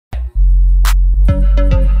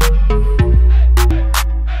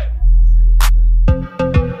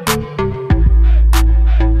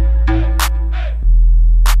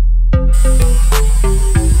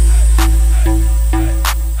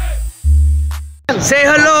Say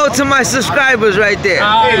hello to my subscribers right there.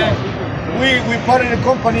 We part of the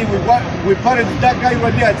company. We part of that guy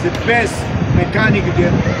right there. It's the best mechanic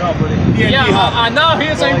there. Yeah, now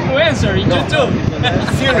he's an influencer in YouTube.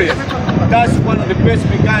 Serious. That's one of the best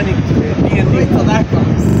mechanics D&D.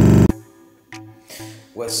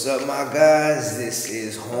 What's up, my guys? This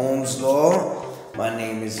is Holmes Law. My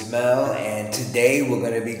name is Mel, and today we're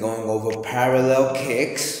going to be going over parallel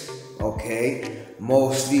kicks, okay?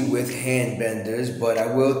 Mostly with hand benders, but I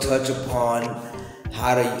will touch upon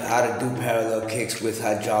how to do parallel kicks with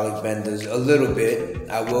hydraulic benders a little bit.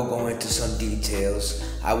 I will go into some details.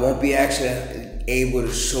 I won't be actually able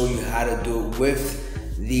to show you how to do it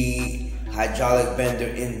with the hydraulic bender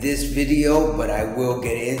in this video, but I will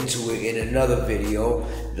get into it in another video.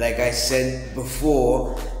 Like I said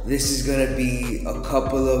before, this is gonna be a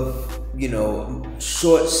couple of,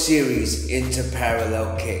 short series into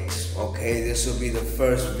parallel kicks, okay? This will be the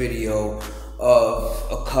first video of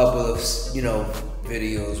a couple of,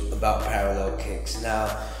 videos about parallel kicks.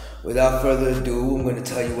 Now, without further ado, I'm gonna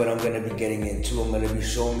tell you what I'm gonna be getting into. I'm gonna be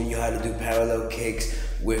showing you how to do parallel kicks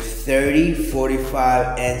with 30,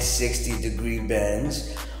 45, and 60-degree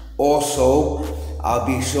bends. Also, I'll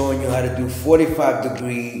be showing you how to do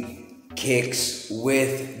 45-degree kicks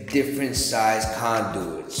with different size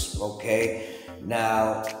conduits, okay?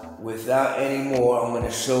 Now, without any more, I'm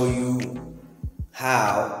gonna show you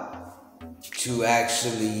how to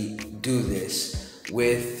actually do this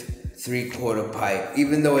with 3/4 pipe.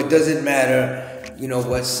 Even though it doesn't matter,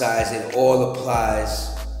 what size, it all applies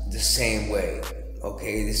the same way,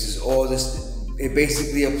 okay? It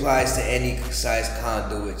basically applies to any size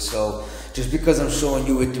conduit. So just because I'm showing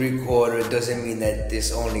you with 3/4, it doesn't mean that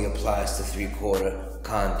this only applies to 3/4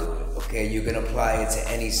 conduit, okay? You can apply it to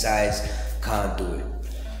any size conduit,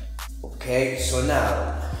 okay? So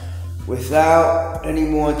now, without any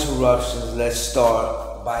more interruptions, let's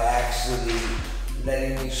start by actually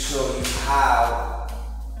letting me show you how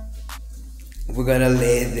we're gonna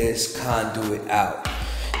lay this conduit out.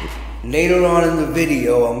 Later on in the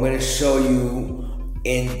video, I'm gonna show you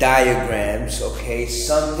in diagrams, okay,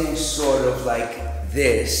 something sort of like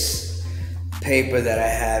this paper that I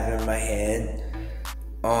have in my hand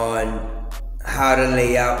on how to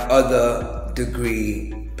lay out other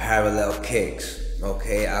degree parallel kicks,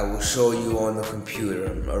 okay? I will show you on the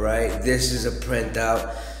computer, all right? This is a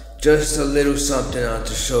printout, just a little something on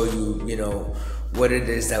to show you, what it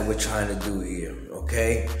is that we're trying to do here,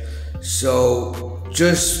 okay? So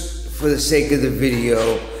just for the sake of the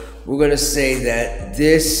video, we're gonna say that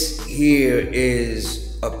this here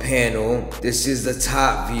is a panel. This is the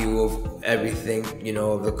top view of everything,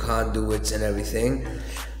 of the conduits and everything.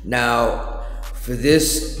 Now, for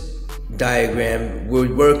this diagram,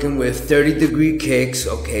 we're working with 30-degree kicks,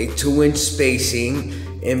 okay, 2-inch spacing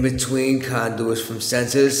in between conduits from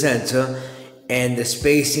center to center, and the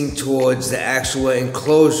spacing towards the actual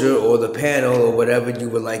enclosure or the panel or whatever you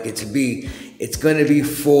would like it to be, it's gonna be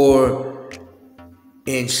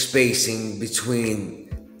 4-inch spacing between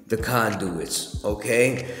the conduits,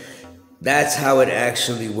 okay? That's how it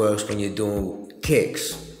actually works when you're doing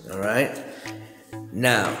kicks, all right?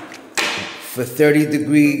 Now, for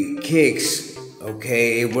 30-degree kicks,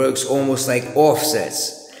 okay, it works almost like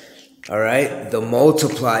offsets, all right? The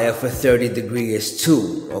multiplier for 30-degree is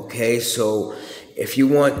 2, okay? So if you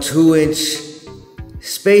want 2-inch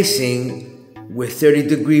spacing with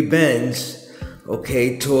 30-degree bends,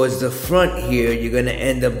 okay, towards the front here, you're gonna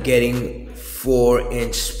end up getting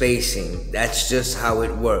 4-inch spacing. That's just how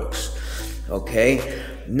it works, okay?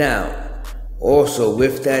 Now, also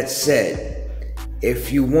with that said,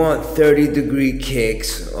 if you want 30-degree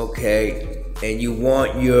kicks, okay, and you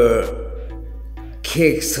want your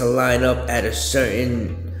kicks to line up at a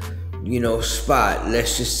certain, spot,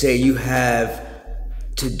 let's just say you have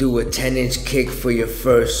to do a 10-inch kick for your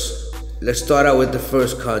first, let's start out with the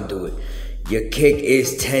first conduit. Your kick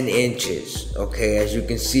is 10 inches, okay, as you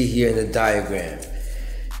can see here in the diagram.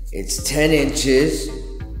 It's 10 inches,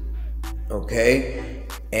 okay,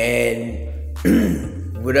 and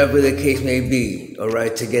whatever the case may be, all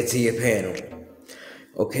right, to get to your panel.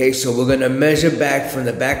 Okay, so we're gonna measure back from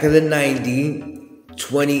the back of the 90,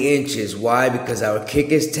 20 inches. Why? Because our kick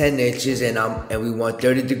is 10 inches and we want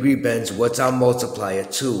 30-degree bends. What's our multiplier?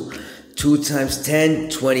 2. 2 times 10,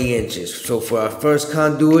 20 inches. So for our first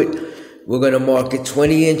conduit, we're gonna mark it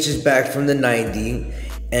 20 inches back from the 90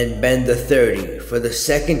 and bend the 30. For the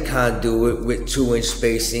second conduit with 2-inch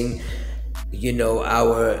spacing,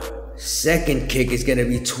 our second kick is gonna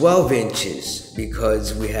be 12 inches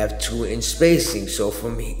because we have 2-inch spacing. So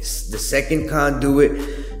from the second conduit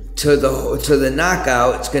to the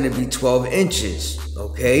knockout, it's gonna be 12 inches,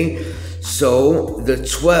 okay? So So the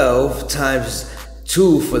 12 times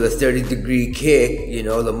 2 for the 30-degree kick, you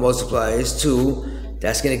know, the multiplier is 2.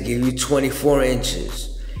 That's going to give you 24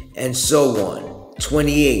 inches. And so on.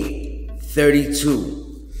 28,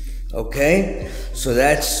 32. Okay? So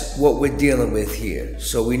that's what we're dealing with here.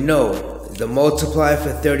 So we know the multiplier for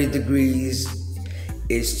 30 degrees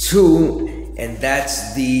is 2, and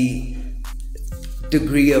that's the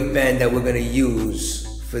degree of bend that we're going to use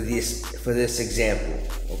for this example.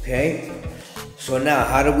 Okay? So now,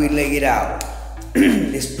 how do we lay it out?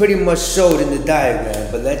 It's pretty much showed in the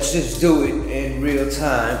diagram, but let's just do it in real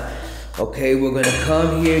time. Okay, we're going to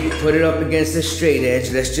come here, put it up against the straight edge.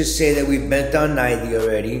 Let's just say that we bent our 90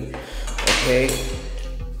 already. Okay?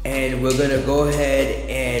 And we're going to go ahead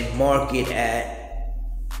and mark it at,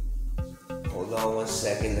 hold on one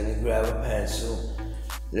second, let me grab a pencil.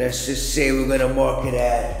 Let's just say we're going to mark it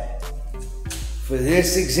at, for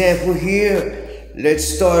this example here, let's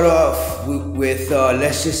start off with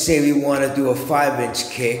let's just say we want to do a 5-inch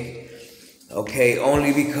kick. Okay,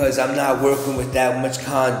 only because I'm not working with that much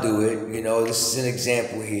conduit. You know, this is an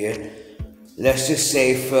example here. Let's just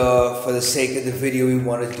say for the sake of the video, we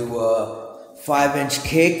want to do a 5-inch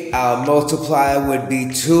kick. Our multiplier would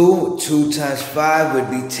be 2. 2 times 5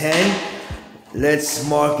 would be 10. Let's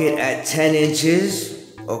mark it at 10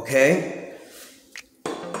 inches. Okay.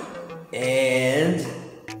 And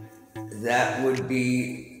that would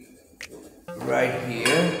be right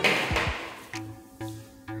here.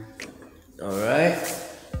 Alright.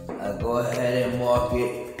 I'll go ahead and mark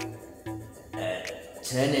it at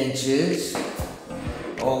 10 inches.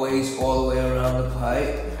 Always all the way around the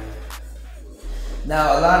pipe.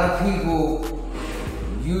 Now, a lot of people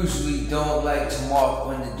usually don't like to mark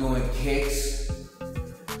when they're doing kicks.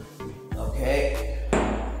 Okay?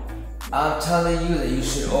 I'm telling you that you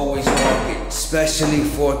should always mark it, especially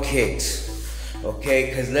for kicks. Okay?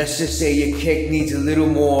 Because let's just say your kick needs a little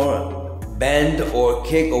more bend or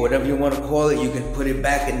kick or whatever you want to call it. You can put it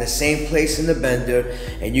back in the same place in the bender,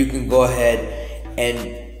 and you can go ahead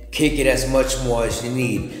and kick it as much more as you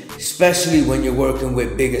need. Especially when you're working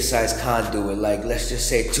with bigger size conduit, like let's just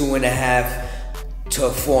say 2.5 to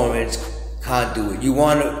 4 inch conduit. You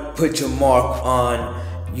want to put your mark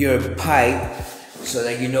on your pipe so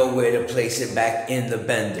that you know where to place it back in the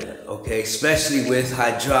bender. Okay, especially with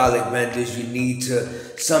hydraulic benders, you need to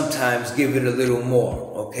sometimes give it a little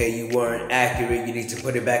more. Okay, you weren't accurate, you need to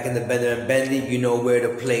put it back in the bender and bend it. You know where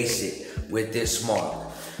to place it with this mark.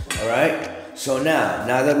 All right. So now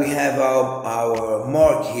that we have our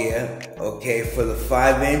mark here, okay, for the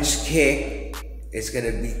 5-inch kick, it's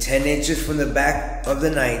gonna be 10 inches from the back of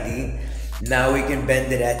the 90. Now we can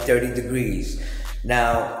bend it at 30 degrees.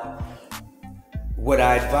 Now, what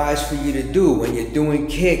I advise for you to do when you're doing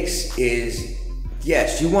kicks is,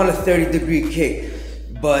 yes, you want a 30-degree kick,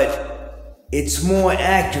 but it's more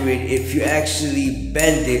accurate if you actually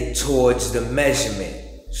bend it towards the measurement.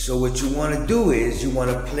 So what you want to do is you want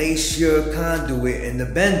to place your conduit in the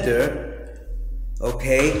bender,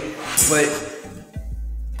 okay, but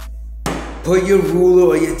put your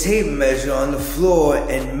ruler or your tape measure on the floor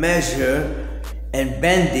and measure and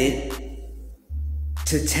bend it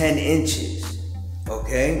to 10 inches,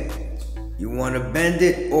 okay? You want to bend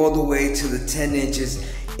it all the way to the 10 inches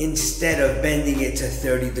instead of bending it to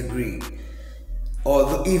 30 degrees.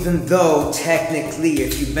 Although, even though technically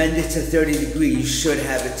if you bend it to 30 degrees, you should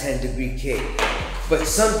have a 10-degree kick. But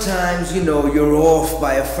sometimes, you know, you're off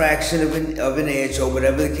by a fraction of an inch or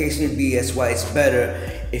whatever the case may be. That's why it's better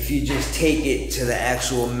if you just take it to the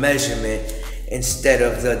actual measurement instead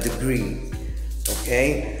of the degree.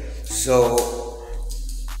 Okay? So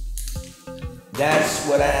that's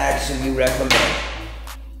what I actually recommend.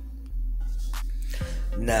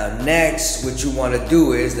 Now next, what you want to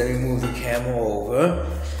do is, let me move the camera over,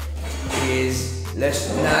 is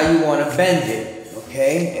now you want to bend it,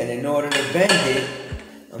 okay? And in order to bend it,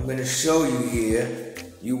 I'm going to show you here,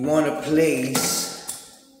 you want to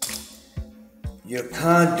place your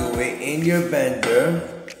conduit in your bender,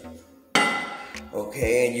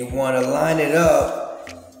 okay? And you want to line it up.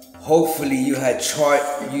 Hopefully you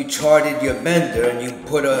charted your bender and you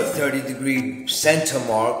put a 30-degree center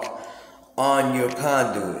mark on your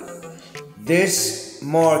conduit. This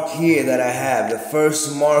mark here that I have, the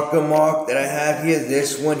first marker mark that I have here,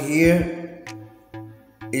 this one here,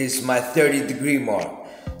 is my 30-degree mark.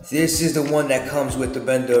 This is the one that comes with the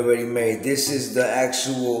bender already made. This is the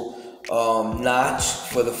actual notch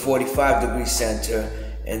for the 45-degree center,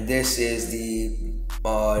 and this is the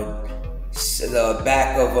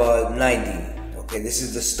back of a 90. Okay, this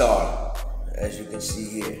is the star, as you can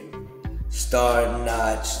see here. Star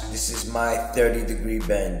notch. This is my 30-degree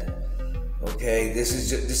bend. Okay, this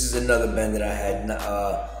is another bend that I had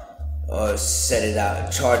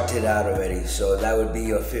charted out already. So that would be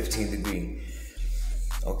your 15 degree.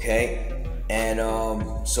 Okay, and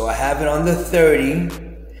so I have it on the 30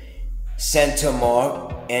 center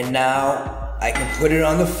mark, and now I can put it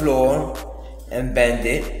on the floor and bend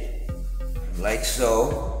it like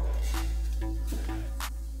so.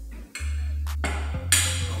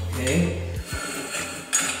 Okay.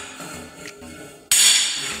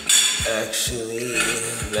 Actually,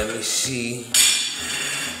 let me see.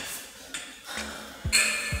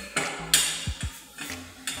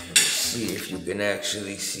 Let's see if you can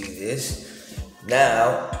actually see this.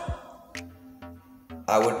 Now,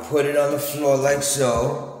 I would put it on the floor like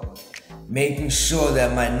so, making sure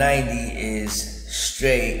that my 90 is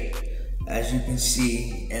straight, as you can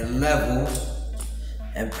see, and level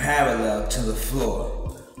and parallel to the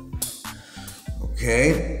floor.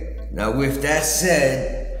 Okay, now with that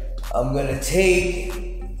said, I'm gonna take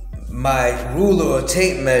my ruler or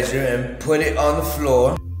tape measure and put it on the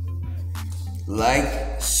floor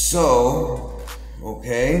like so.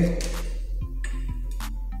 Okay,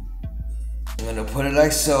 I'm gonna put it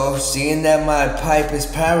like so, seeing that my pipe is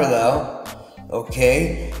parallel.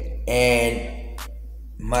 Okay, and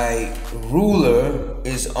my ruler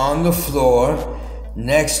is on the floor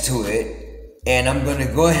next to it, and I'm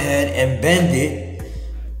gonna go ahead and bend it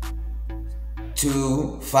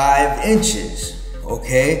to 5 inches.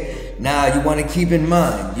 Okay, now you want to keep in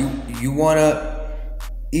mind, you want to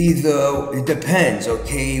either, it depends.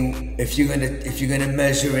 Okay, if you're gonna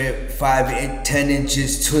measure it 10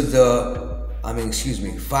 inches to the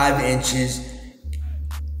 5 inches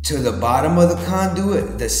to the bottom of the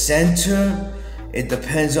conduit, the center, it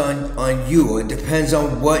depends on you. It depends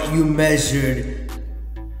on what you measured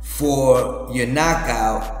for your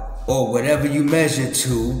knockout or whatever you measure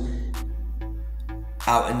to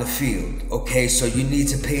out in the field. Okay, so you need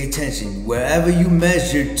to pay attention. Wherever you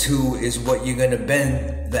measured to is what you're gonna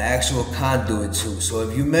bend the actual conduit to. So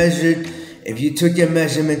if you took your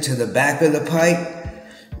measurement to the back of the pipe,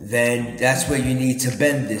 then that's where you need to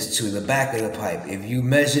bend this to, the back of the pipe. If you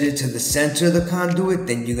measured it to the center of the conduit,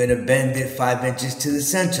 then you're gonna bend it 5 inches to the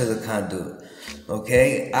center of the conduit.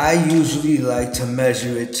 Okay, I usually like to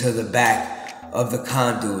measure it to the back of the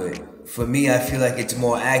conduit. For me, I feel like it's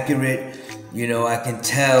more accurate. You know, I can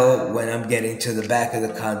tell when I'm getting to the back of the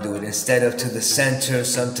conduit instead of to the center.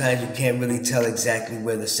 Sometimes you can't really tell exactly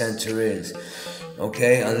where the center is,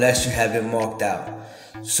 okay, unless you have it marked out.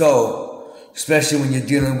 So, especially when you're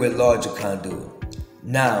dealing with larger conduit.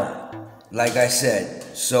 Now, like I said,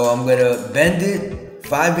 so I'm gonna bend it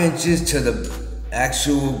 5 inches to the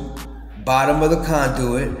actual bottom of the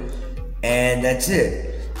conduit, and that's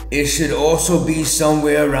it. It should also be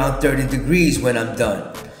somewhere around 30 degrees when I'm done.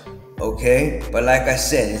 Okay, but like I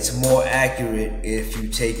said, it's more accurate if you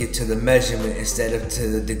take it to the measurement instead of to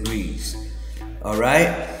the degrees. All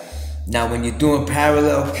right, now when you're doing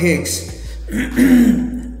parallel kicks,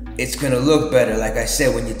 it's gonna look better, like I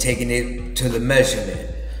said, when you're taking it to the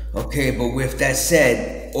measurement. Okay, but with that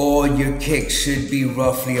said, all your kicks should be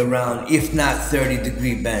roughly around, if not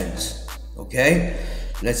 30-degree bends. Okay,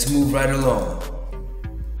 let's move right along.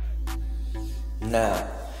 Now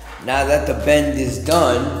that the bend is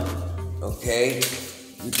done, okay,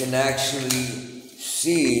 you can actually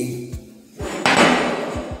see,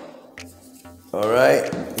 all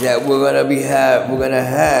right, that we're gonna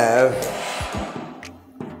have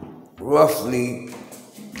roughly,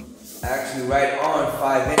 actually right on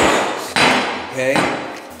 5 inches. Okay,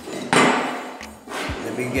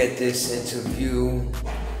 let me get this into view.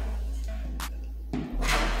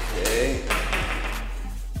 Okay.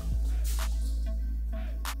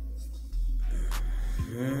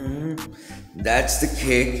 That's the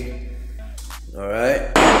kick. All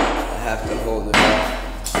right, I have to hold it up.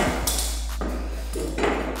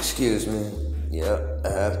 Excuse me. Yep, I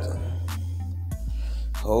have to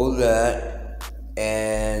hold that,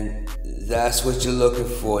 and that's what you're looking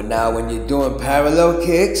for. Now, when you're doing parallel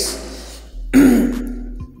kicks,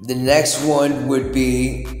 the next one would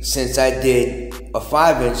be, since I did a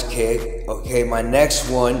 5-inch kick, okay, my next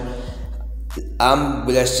one,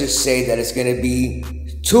 let's just say that it's gonna be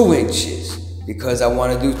 2 inches, because I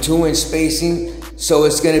want to do 2-inch spacing, so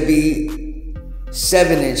it's going to be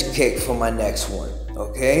 7-inch kick for my next one.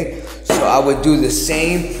 Okay, so I would do the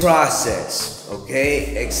same process,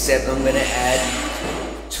 okay, except I'm going to add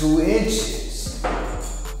 2 inches.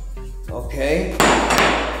 Okay,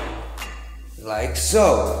 like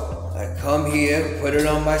so. I come here, put it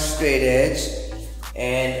on my straight edge,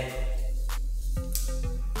 and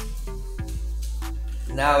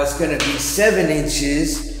now it's going to be 7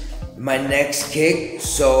 inches, my next kick.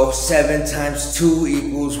 So 7 times 2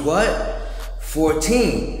 equals what?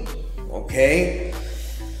 14. Okay?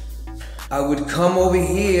 I would come over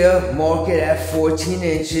here, mark it at 14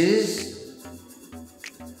 inches.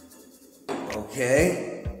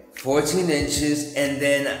 Okay? 14 inches, and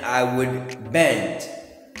then I would bend.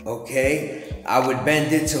 Okay? I would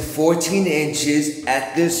bend it to 14 inches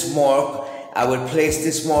at this mark. I would place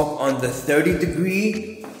this mark on the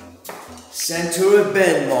 30-degree center of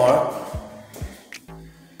bend mark,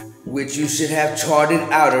 which you should have charted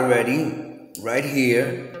out already, right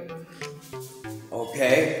here.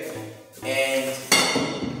 Okay? And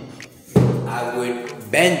I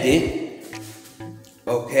would bend it.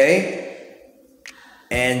 Okay?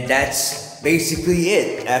 And that's basically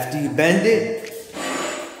it. After you bend it,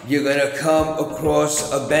 you're gonna come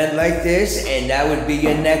across a bend like this, and that would be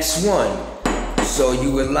your next one. So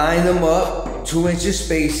you would line them up, 2 inches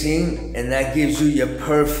spacing, and that gives you your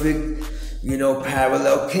perfect,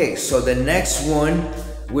 parallel kick. So the next one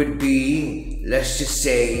would be, let's just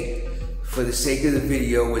say, for the sake of the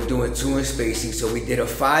video, we're doing 2 inch spacing. So we did a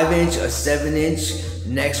 5 inch, a 7 inch,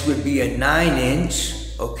 next would be a 9 inch,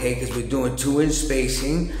 okay, because we're doing 2 inch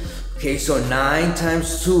spacing. Okay, so 9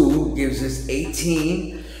 times 2 gives us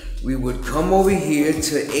 18. We would come over here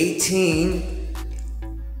to 18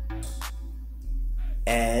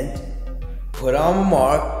 and put our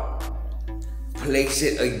mark, place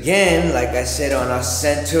it again, like I said, on our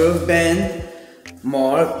center of bend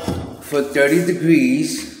mark for 30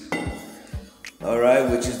 degrees. All right,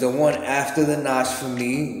 which is the one after the notch for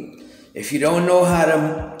me. If you don't know how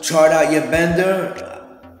to chart out your bender,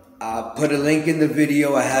 I'll put a link in the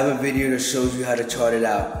video. I have a video that shows you how to chart it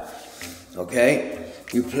out. Okay?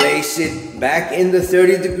 You place it back in the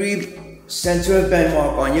 30-degree center of bend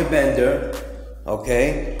mark on your bender,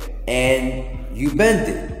 okay? And you bend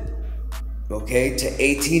it, okay, to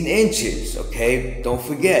 18 inches, okay? Don't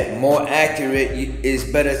forget, more accurate is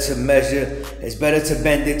better to measure, it's better to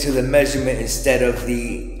bend it to the measurement instead of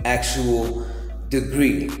the actual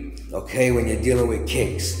degree, okay, when you're dealing with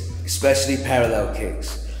kicks, especially parallel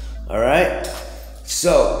kicks, all right?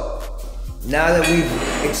 So, now that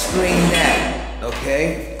we've explained that,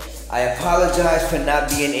 okay, I apologize for not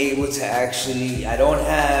being able to I don't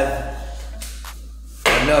have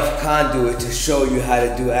enough conduit to show you how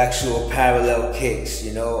to do actual parallel kicks,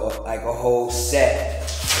 like a whole set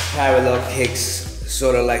of parallel kicks,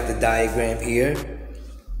 sort of like the diagram here.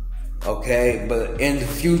 Okay, but in the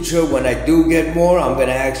future, when I do get more, I'm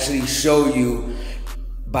gonna actually show you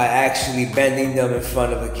by actually bending them in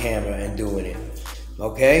front of the camera and doing it.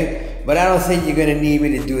 Okay, but I don't think you're gonna need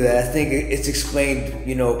me to do that. I think it's explained,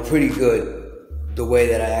 pretty good the way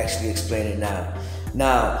that I actually explain it now.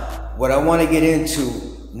 Now, what I want to get into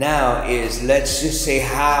now is, let's just say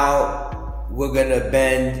how we're gonna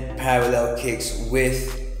bend parallel kicks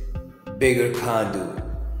with bigger conduit.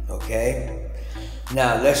 Okay.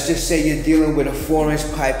 Now, let's just say you're dealing with a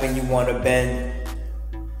 4-inch pipe and you want to bend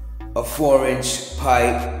a 4-inch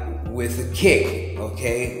pipe with a kick,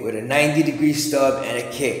 okay, with a 90-degree stub and a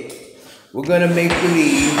kick. We're gonna make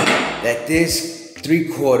believe that this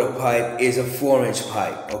 3/4 pipe is a 4-inch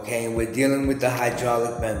pipe, okay, and we're dealing with the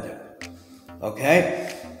hydraulic bender,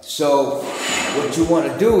 okay? So what you want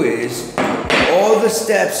to do is, all the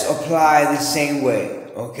steps apply the same way,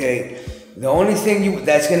 okay? The only thing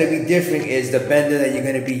that's going to be different is the bender that you're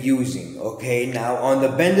going to be using, okay? Now, on the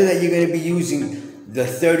bender that you're going to be using, the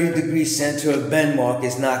 30-degree center of bend mark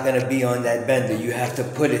is not going to be on that bender. You have to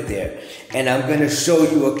put it there. And I'm going to show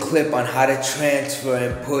you a clip on how to transfer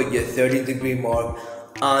and put your 30-degree mark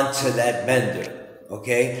onto that bender,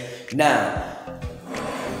 okay? Now,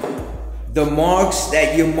 the marks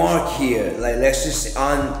that you mark here, like let's just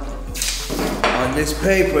on this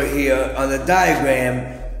paper here, on the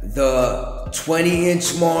diagram, the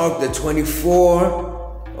 20-inch mark, the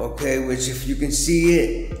 24, okay, which if you can see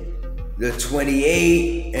it, the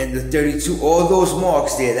 28 and the 32, all those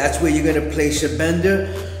marks there, that's where you're gonna place your bender,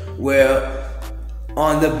 where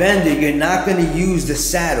on the bender, you're not gonna use the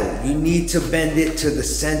saddle. You need to bend it to the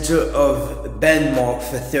center of bend mark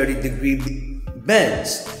for 30-degree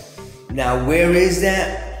bends. Now, where is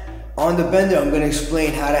that on the bender? I'm gonna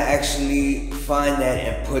explain how to actually find that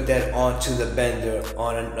and put that onto the bender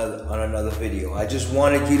on another video. I just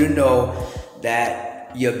wanted you to know that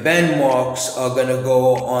your bend marks are gonna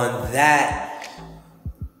go on that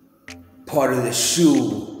part of the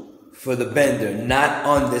shoe for the bender, not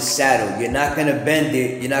on the saddle. You're not gonna bend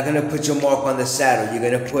it, you're not gonna put your mark on the saddle, you're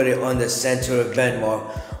gonna put it on the center of bend mark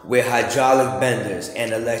with hydraulic benders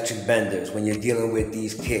and electric benders when you're dealing with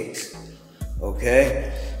these kicks,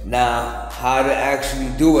 okay? Now, how to actually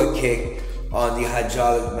do a kick on the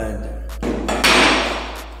hydraulic bender.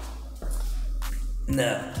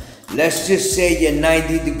 Now, let's just say your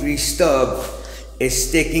 90-degree stub is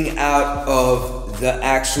sticking out of the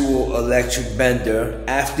actual electric bender.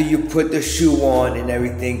 After you put the shoe on and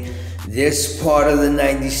everything, this part of the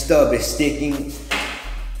 90 stub is sticking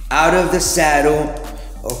out of the saddle,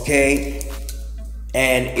 okay?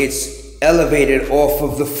 And it's elevated off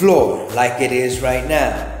of the floor like it is right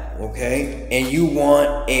now, okay? And you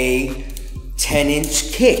want a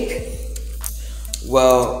 10-inch kick.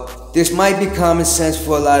 Well, this might be common sense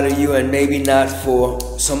for a lot of you and maybe not for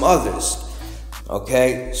some others.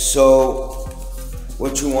 Okay, so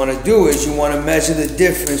what you want to do is you want to measure the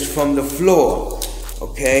difference from the floor,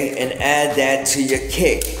 okay, and add that to your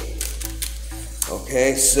kick.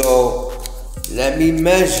 Okay, so let me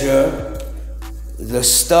measure the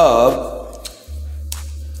stub,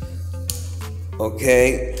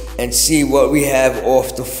 okay, and see what we have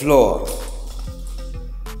off the floor.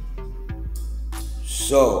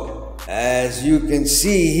 So, as you can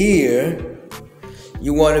see here,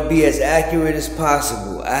 you want to be as accurate as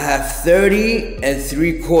possible. I have 30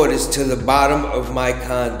 3/4 to the bottom of my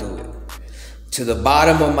conduit. To the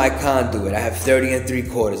bottom of my conduit, I have 30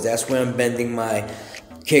 3/4. That's where I'm bending my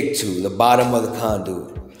kick to, the bottom of the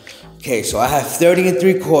conduit. Okay, so I have 30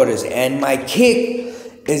 3/4, and my kick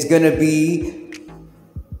is gonna be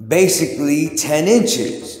basically 10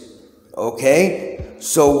 inches. Okay,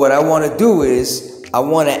 so what I want to do is I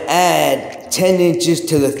want to add 10 inches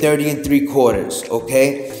to the 30 3/4,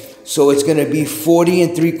 okay? So it's gonna be 40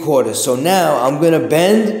 3/4. So now I'm gonna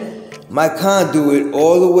bend my conduit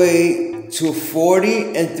all the way to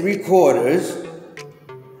 40 3/4,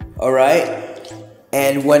 all right?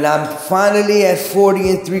 And when I'm finally at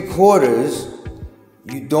 40 3/4,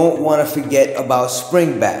 you don't wanna forget about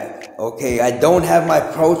spring back, okay? I don't have my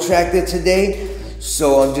protractor today,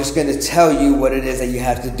 so I'm just gonna tell you what it is that you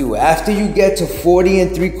have to do. After you get to 40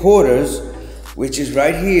 3/4, which is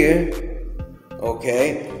right here,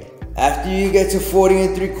 okay? After you get to 40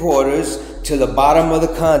 3/4 to the bottom of the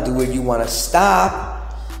conduit, you wanna stop,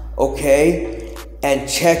 okay? And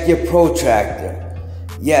check your protractor.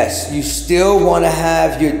 Yes, you still wanna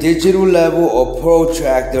have your digital level or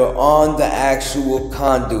protractor on the actual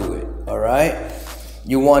conduit, all right?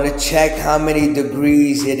 You want to check how many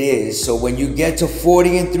degrees it is. So when you get to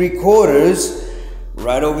 40 3/4,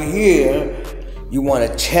 right over here, you want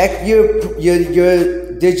to check your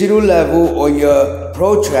digital level or your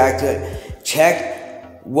protractor, check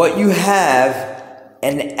what you have,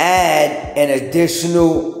 and add an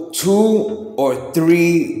additional 2 or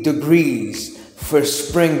 3 degrees for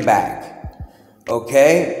spring back,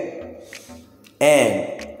 okay?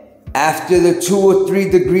 And after the 2 or 3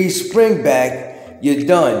 degrees spring back, you're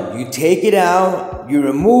done. You take it out, you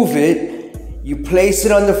remove it, you place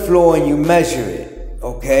it on the floor and you measure it,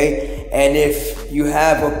 okay? And if you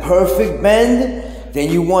have a perfect bend,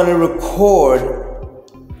 then you want to record,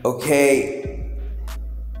 okay?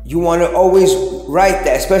 You want to always write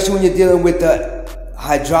that, especially when you're dealing with the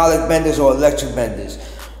hydraulic benders or electric benders.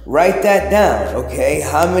 Write that down, okay?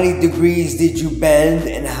 How many degrees did you bend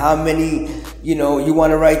and how many, you know, you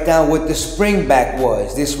want to write down what the spring back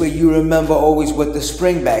was. This way you remember always what the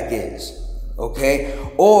spring back is, okay?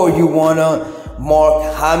 Or you want to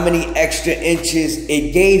mark how many extra inches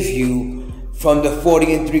it gave you from the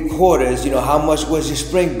 40 3/4, you know, how much was your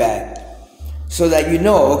spring back? So that you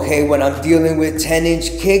know, okay, when I'm dealing with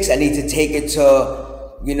 10-inch kicks, I need to take it to,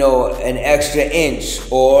 you know, an extra inch,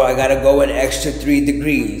 or I gotta go an extra 3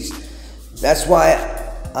 degrees. That's why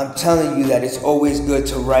I'm telling you that it's always good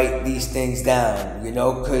to write these things down, you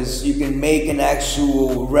know, because you can make an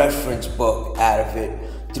actual reference book out of it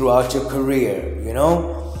throughout your career, you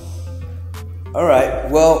know? All right,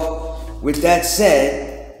 well, with that said,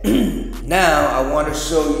 now I want to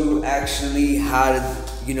show you actually how to,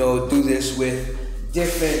 you know, do this with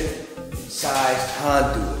different sized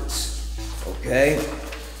conduits, okay?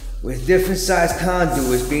 With different sized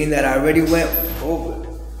conduits, being that I already went over.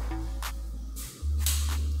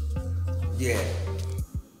 Yeah.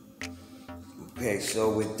 Okay, so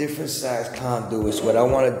with different sized conduits, what I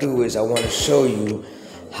want to do is I want to show you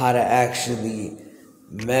how to actually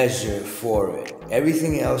measure for it.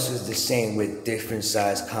 Everything else is the same with different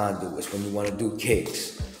sized conduits when you want to do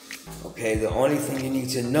kicks. Okay, the only thing you need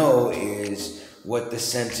to know is what the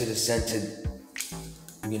center to center,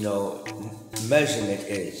 you know, measurement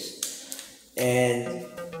is. And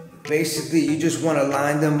basically you just want to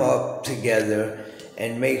line them up together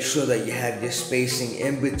and make sure that you have your spacing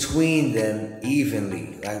in between them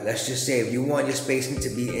evenly. Like, let's just say if you want your spacing to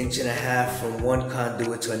be 1.5 inches from one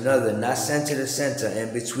conduit to another, not center to center,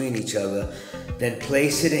 in between each other, then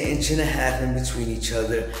place it 1.5 inches in between each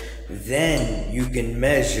other. Then you can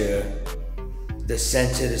measure the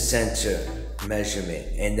center to center measurement,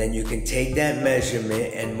 and then you can take that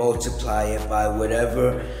measurement and multiply it by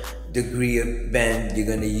whatever degree of bend you're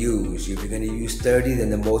going to use. If you're going to use 30, then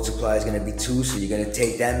the multiplier is going to be 2, so you're going to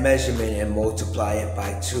take that measurement and multiply it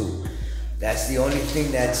by 2. That's the only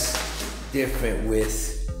thing that's different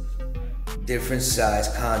with different size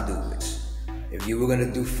conduits. If you were going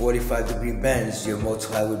to do 45-degree bends, your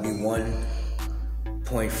multiplier would be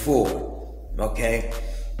 1.4, okay?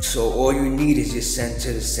 So all you need is your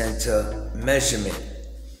center to center measurement.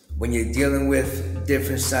 When you're dealing with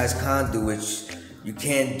different size conduits, you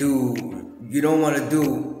don't want to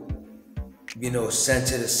do,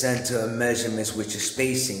 center to center measurements with your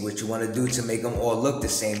spacing. What you want to do to make them all look the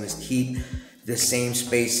same is keep the same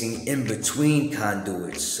spacing in between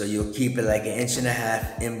conduits. So you'll keep it like 1.5 inches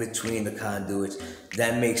in between the conduits.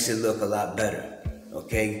 That makes it look a lot better,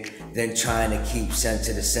 okay, than trying to keep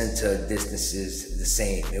center to center distances the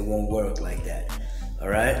same. It won't work like that, all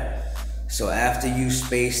right? So after you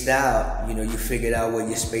spaced out, you figured out what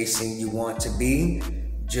your spacing you want to be,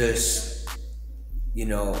 just,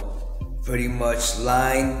 pretty much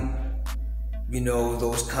line,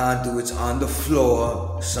 those conduits on the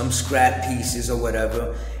floor, some scrap pieces or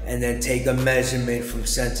whatever, and then take a measurement from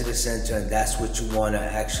center to center, and that's what you want to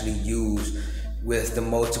actually use with the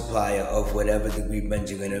multiplier of whatever degree bend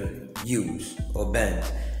you're going to use or bend.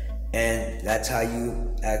 And that's how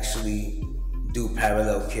you actually do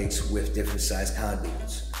parallel kicks with different size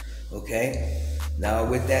conduits, okay? Now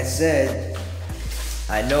with that said,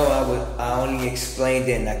 I know I only explained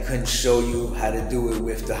it and I couldn't show you how to do it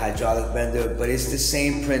with the hydraulic bender, but it's the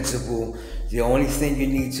same principle. The only thing you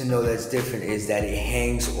need to know that's different is that it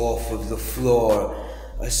hangs off of the floor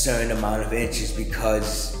a certain amount of inches,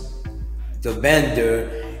 because the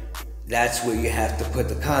bender, that's where you have to put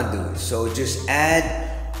the conduit. So just add,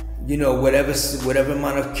 whatever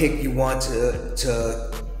amount of kick you want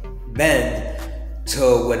to bend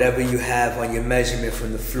to whatever you have on your measurement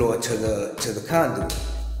from the floor to the conduit,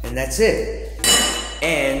 and that's it.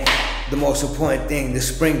 And the most important thing, the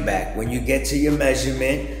spring back. When you get to your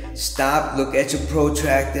measurement, stop, look at your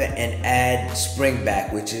protractor, and add spring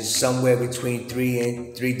back, which is somewhere between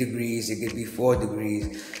 3 degrees. It could be 4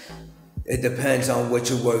 degrees. It depends on what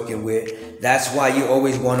you're working with. That's why you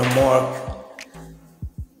always want to mark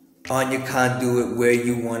on your conduit where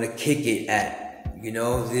you want to kick it at.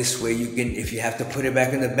 This way you can, if you have to put it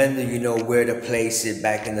back in the bender, you know where to place it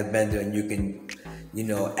back in the bender, and you can,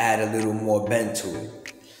 add a little more bend to it.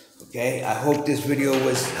 Okay, I hope this video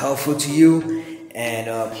was helpful to you,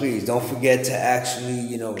 and please don't forget to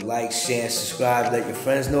actually, like, share, and subscribe, let your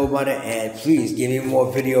friends know about it, and please give me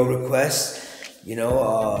more video requests.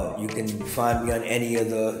 You can find me on any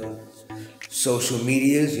of the social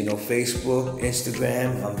medias, Facebook,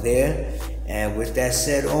 Instagram, I'm there. And with that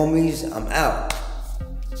said, homies, I'm out.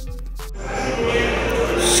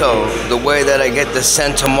 So the way that I get the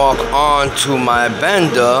center mark onto my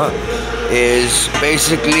bender is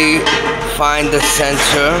basically find the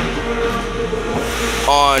center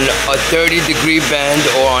on a 30-degree bend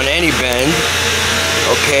or on any bend,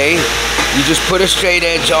 okay? You just put a straight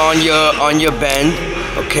edge on your bend,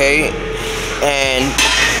 okay? And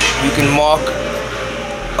you can mark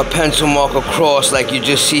a pencil mark across like you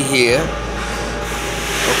just see here,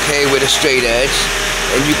 okay, with a straight edge.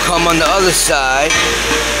 And you come on the other side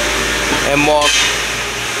and mark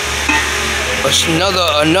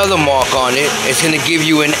another mark on it. It's gonna give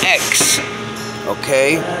you an X,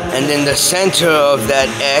 okay? And then the center of that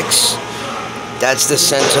X, that's the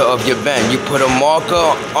center of your bend. You put a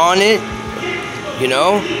marker on it,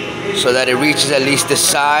 so that it reaches at least the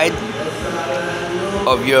side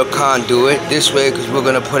of your conduit this way, because we're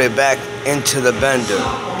gonna put it back into the bender,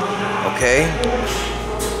 okay?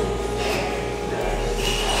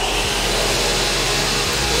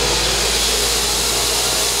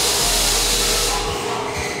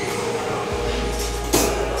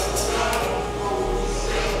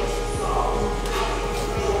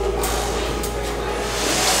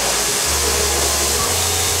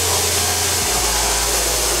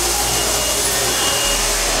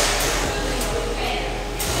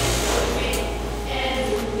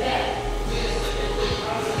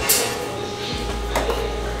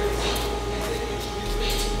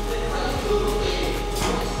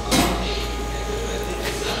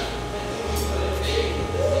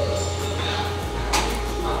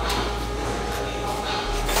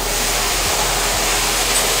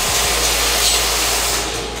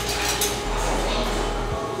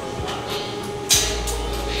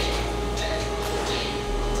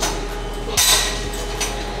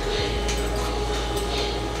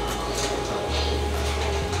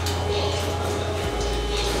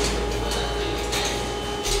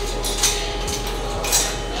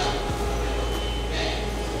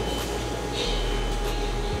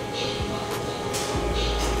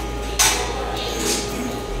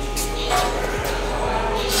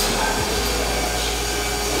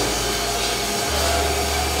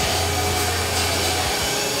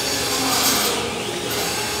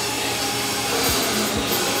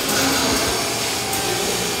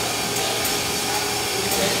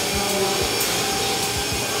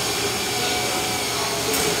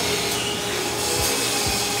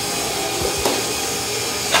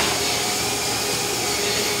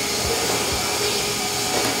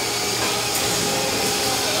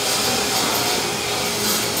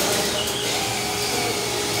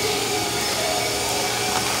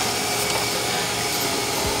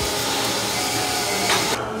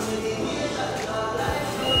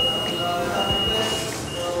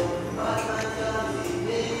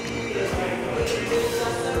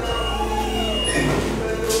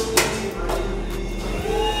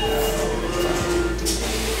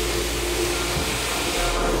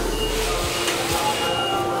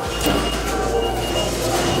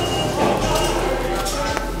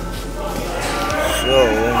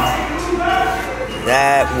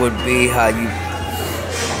 that would be how you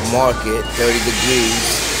mark it, 30 degrees.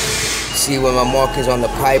 See where my mark is on the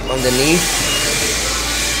pipe underneath?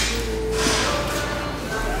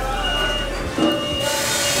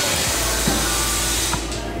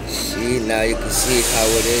 See, now you can see how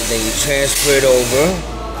it is. Then you transfer it over,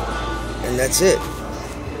 and that's it.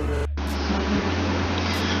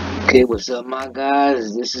 Okay, what's up, my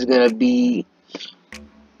guys? This is gonna be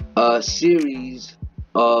a series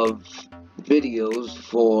of videos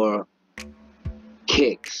for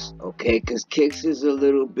kicks, okay? Because kicks is a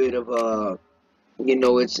little bit of a, you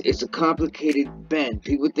know, it's a complicated bend.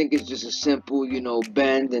 People think it's just a simple, you know,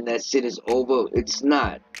 bend and that's it, is over. It's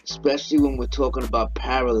not, especially when we're talking about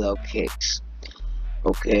parallel kicks.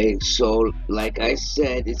 Okay, so like I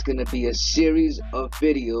said, it's gonna be a series of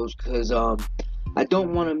videos because I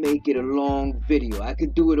don't want to make it a long video. I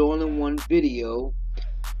could do it all in one video,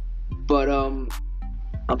 but I'm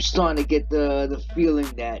starting to get the feeling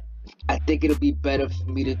that I think it'll be better for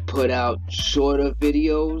me to put out shorter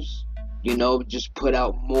videos, you know, just put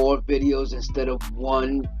out more videos instead of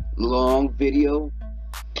one long video.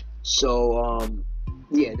 So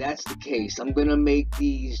yeah, that's the case. I'm gonna make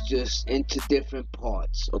these just into different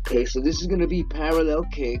parts. Okay, so this is gonna be parallel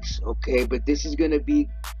kicks, okay, but this is gonna be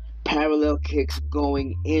parallel kicks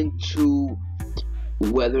going into,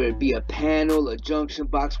 whether it be a panel, a junction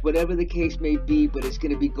box, whatever the case may be, but it's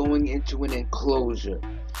going to be going into an enclosure.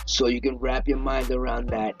 So you can wrap your mind around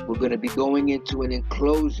that. We're going to be going into an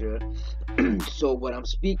enclosure. So what I'm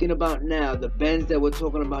speaking about now, the bends that we're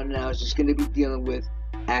talking about now, is just going to be dealing with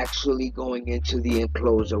actually going into the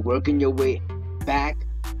enclosure, working your way back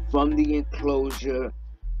from the enclosure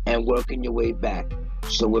and working your way back.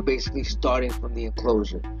 So we're basically starting from the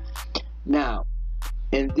enclosure. Now,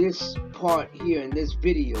 in this part here, in this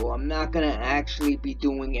video, I'm not going to actually be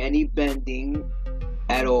doing any bending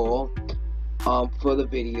at all for the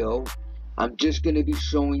video. I'm just going to be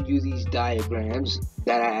showing you these diagrams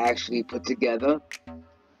that I actually put together.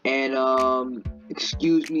 And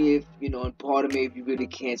excuse me if, you know, and pardon me if you really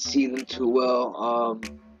can't see them too well.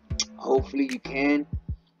 Hopefully you can.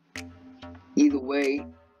 Either way,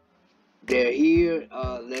 they're here.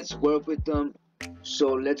 Let's work with them. So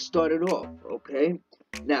let's start it off, okay?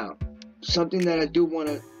 Now, something that I do want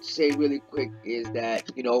to say really quick is that,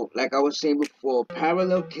 you know, like I was saying before,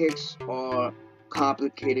 parallel kicks are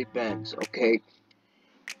complicated bends, okay?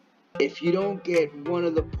 If you don't get one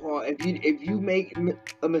of the parts, if you make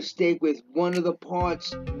a mistake with one of the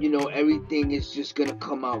parts, you know, everything is just gonna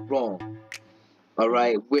come out wrong. All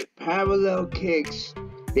right, with parallel kicks,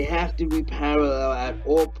 they have to be parallel at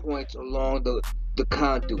all points along the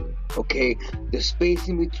conduit. Okay, the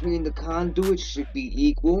spacing between the conduits should be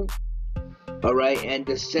equal. All right, and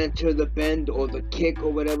the center of the bend or the kick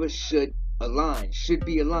or whatever should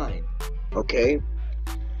be aligned. Okay,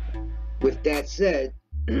 with that said,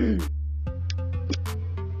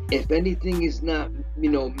 if anything is not,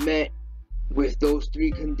 you know, met with those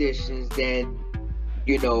three conditions, then,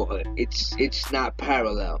 you know, it's not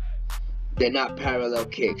parallel. They're not parallel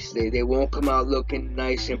kicks. They won't come out looking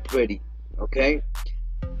nice and pretty. Okay,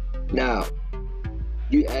 now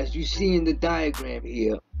as you see in the diagram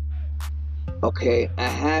here, okay, I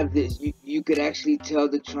have this. You could actually tell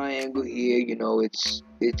the triangle here, you know, it's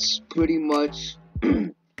pretty much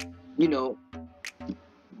you know,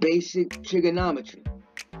 basic trigonometry.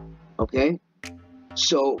 Okay,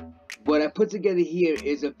 so what I put together here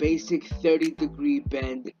is a basic 30-degree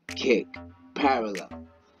bend kick, parallel.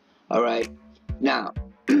 All right, now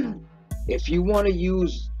if you want to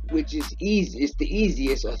use, which is easy, it's the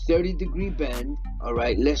easiest, a 30-degree bend. All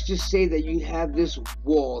right, let's just say that you have this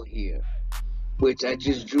wall here, which I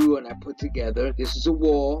just drew and I put together. This is a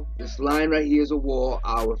wall. This line right here is a wall.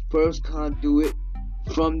 Our first conduit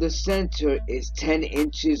from the center is 10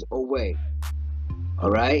 inches away.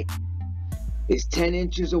 All right, it's 10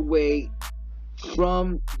 inches away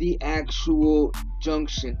from the actual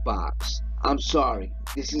junction box. I'm sorry,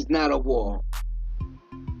 this is not a wall.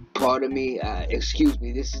 Pardon me, excuse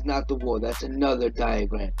me, this is not the wall. That's another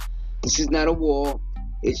diagram. This is not a wall.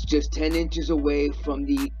 It's just 10 inches away from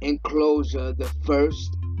the enclosure, the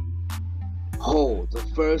first hole, the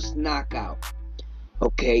first knockout.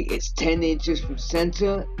 Okay, it's 10 inches from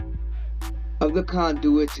center of the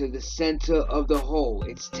conduit to the center of the hole.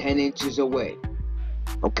 It's 10 inches away.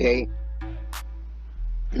 Okay,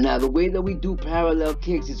 now the way that we do parallel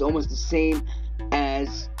kicks is almost the same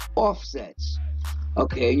as offsets.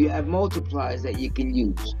 Okay, you have multipliers that you can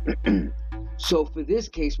use. So for this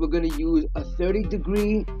case, we're going to use a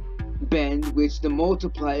 30-degree bend, which the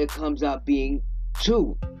multiplier comes out being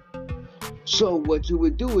 2. So what you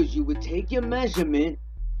would do is you would take your measurement,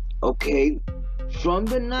 okay, from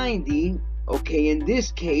the 90, okay, in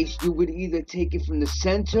this case, you would either take it from the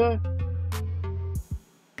center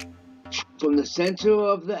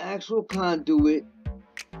of the actual conduit,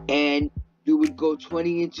 and you would go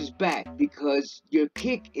 20 inches back because your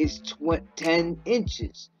kick is 10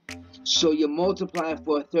 inches. So your multiplier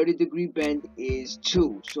for a 30-degree bend is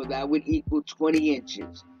 2. So that would equal 20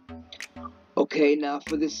 inches. Okay, now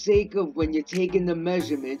for the sake of when you're taking the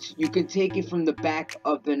measurements, you can take it from the back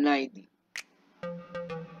of the 90.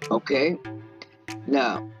 Okay?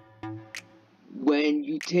 Now, when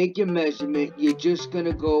you take your measurement, you're just going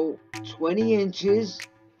to go 20 inches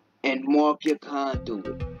and mark your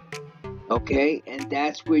conduit. Okay? And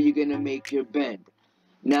that's where you're going to make your bend.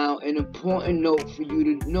 Now, an important note for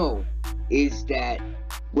you to know is that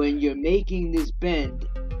when you're making this bend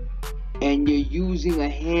and you're using a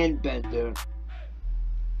hand bender,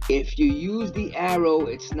 if you use the arrow,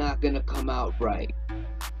 it's not going to come out right.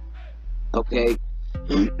 Okay?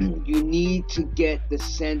 You need to get the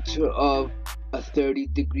center of a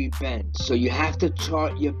 30-degree bend. So you have to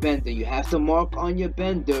chart your bender. You have to mark on your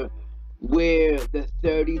bender where the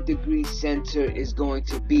 30-degree center is going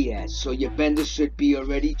to be at. So your bender should be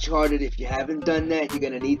already charted. If you haven't done that, you're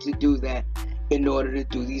going to need to do that in order to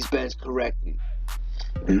do these bends correctly.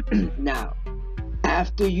 Now,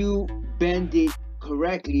 after you bend it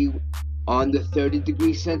correctly on the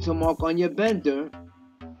 30-degree center mark on your bender,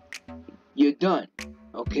 you're done.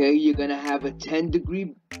 Okay, you're going to have a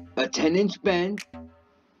 10-inch bend,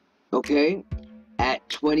 okay, at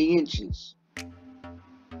 20 inches.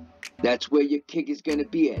 That's where your kick is going to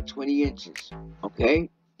be at, 20 inches, okay?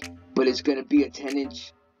 But it's going to be a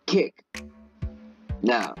 10-inch kick.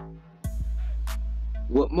 Now,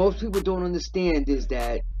 what most people don't understand is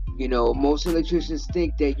that, most electricians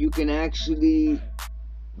think that you can actually,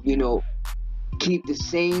 keep the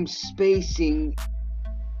same spacing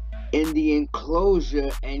in the enclosure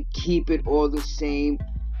and keep it all the same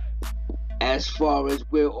as far as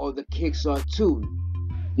where all the kicks are too.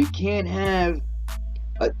 You can't have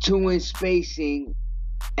a 2-inch spacing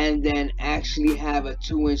and then actually have a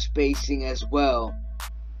 2-inch spacing as well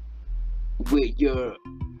with your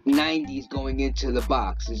 90s going into the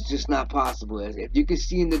box. It's just not possible. If you can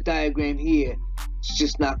see in the diagram here, it's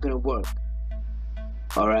just not going to work.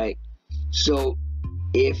 Alright, so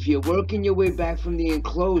if you're working your way back from the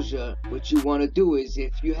enclosure, what you want to do is,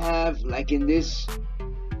 if you have, like in this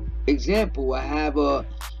example, I have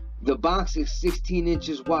the box is 16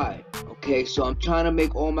 inches wide. Okay, so I'm trying to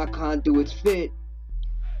make all my conduits fit.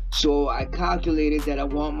 So I calculated that I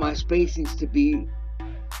want my spacings to be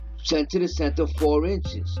center to center 4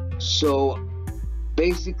 inches. So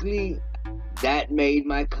basically, that made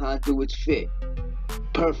my conduits fit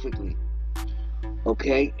perfectly.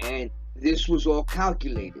 Okay, and this was all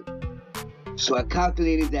calculated. So I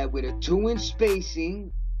calculated that with a 2-inch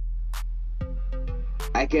spacing,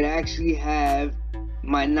 I could actually have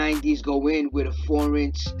my 90s go in with a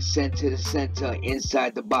 4-inch center to center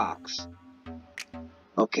inside the box.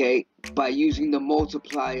 Okay, by using the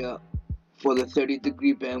multiplier for the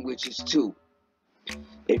 30-degree bend, which is 2.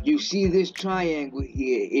 If you see this triangle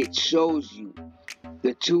here, it shows you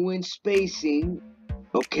the 2-inch spacing,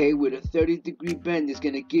 okay, with a 30-degree bend is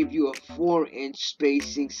going to give you a 4-inch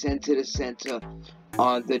spacing center to center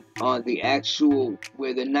on the actual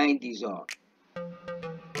where the 90s are.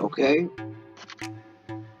 Okay?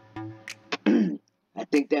 I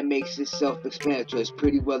think that makes it self-explanatory. It's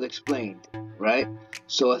pretty well explained, right?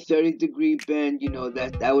 So a 30-degree bend,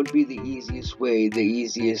 that would be the easiest way, the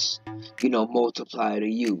easiest, multiplier to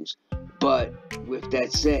use. But with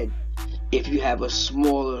that said, if you have a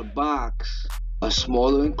smaller box, a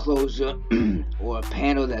smaller enclosure, or a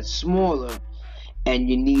panel that's smaller, and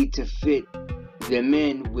you need to fit them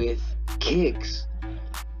in with kicks,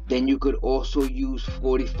 then you could also use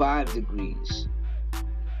 45 degrees,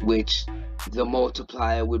 which the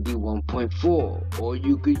multiplier would be 1.4, or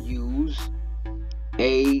you could use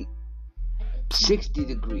a 60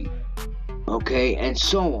 degree, okay, and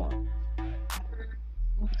so on.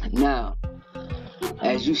 Now,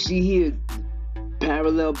 as you see here,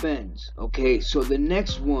 parallel bends, okay, so the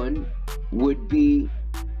next one would be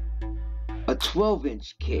a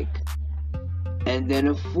 12-inch kick, and then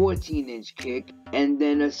a 14-inch kick, and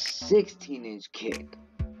then a 16-inch kick,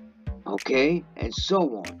 okay, and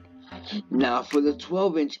so on. Now for the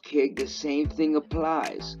 12-inch kick, the same thing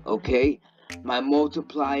applies, okay? My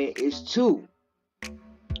multiplier is 2.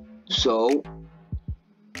 So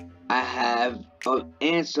I have an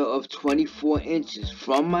answer of 24 inches.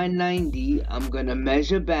 From my 90, I'm going to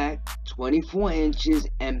measure back 24 inches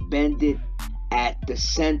and bend it at the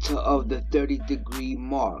center of the 30-degree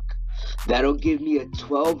mark. That'll give me a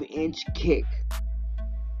 12-inch kick.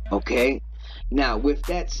 Okay, now with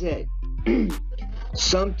that said,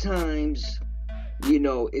 sometimes, you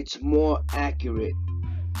know, it's more accurate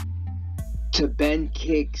to bend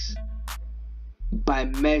kicks by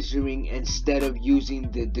measuring instead of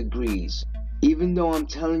using the degrees. Even though I'm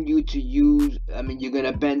telling you to use, I mean, you're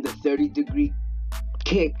gonna bend the 30-degree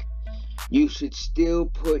kick, you should still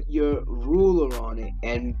put your ruler on it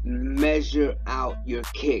and measure out your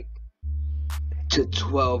kick to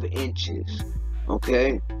 12 inches.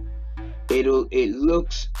 Okay, it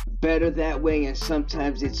looks better that way, and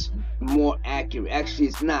sometimes it's more accurate. Actually,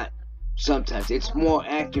 it's not sometimes, it's more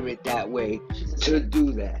accurate that way to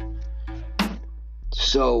do that.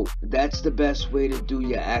 So that's the best way to do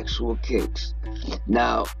your actual kicks.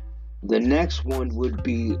 Now the next one would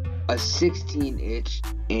be a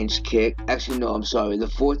 16-inch kick. Actually, no, I'm sorry, the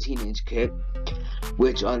 14-inch kick,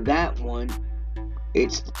 which on that one,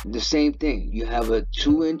 it's the same thing. You have a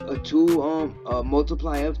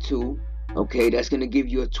multiplier of 2. Okay, that's going to give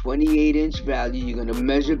you a 28-inch value. You're going to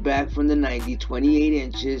measure back from the 90, 28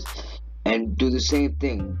 inches, and do the same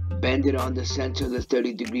thing. Bend it on the center of the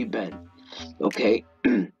 30-degree bend. Okay,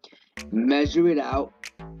 measure it out.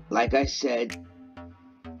 Like I said,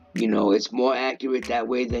 you know, it's more accurate that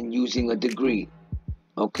way than using a degree.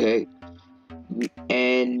 Okay,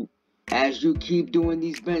 and as you keep doing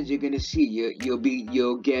these bends, you're gonna see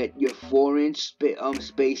you'll get your 4-inch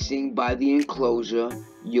spacing by the enclosure.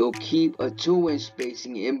 You'll keep a 2-inch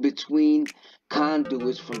spacing in between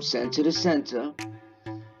conduits from center to center.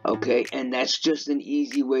 Okay, and that's just an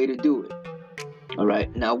easy way to do it. All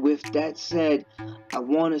right, now with that said, I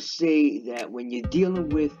want to say that when you're dealing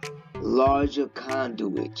with larger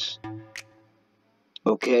conduits,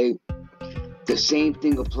 okay, the same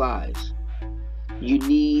thing applies. You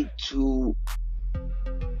need to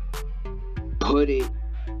put it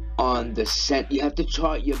on the center. You have to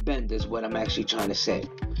chart your bend, is what I'm actually trying to say.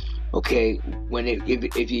 Okay,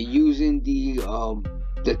 if you're using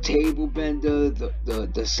the table bender,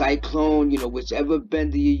 the cyclone, you know, whichever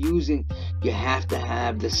bender you're using, you have to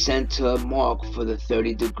have the center mark for the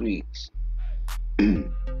 30 degrees.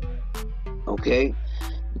 Okay,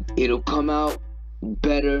 it'll come out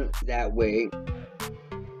better that way.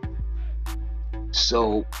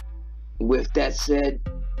 So with that said,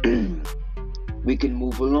 we can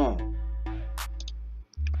move along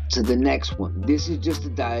to the next one. This is just a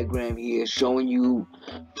diagram here showing you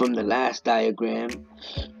from the last diagram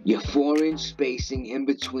your 4-inch spacing in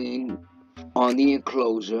between on the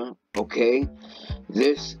enclosure. Okay,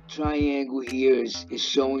 this triangle here is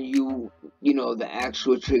showing you, you know, the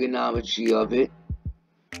actual trigonometry of it.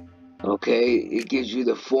 Okay, it gives you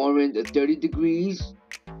the 30 degrees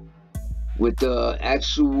with the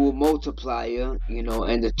actual multiplier, you know,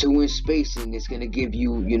 and the 2-inch spacing. Is going to give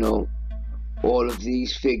you, you know, all of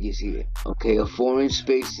these figures here. Okay, a 4-inch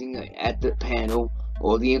spacing at the panel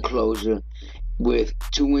or the enclosure with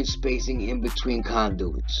 2-inch spacing in between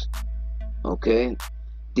conduits. Okay,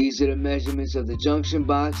 these are the measurements of the junction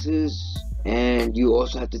boxes, and you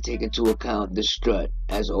also have to take into account the strut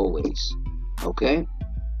as always. Okay.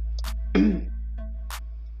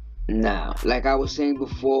 Now, like I was saying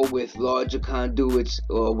before, with larger conduits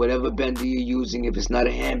or whatever bender you're using, if it's not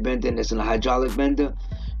a hand bender and it's a hydraulic bender,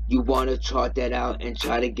 you want to chart that out and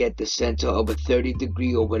try to get the center of a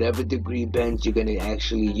 30-degree or whatever degree bends you're going to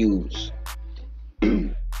actually use.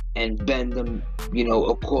 And bend them, you know,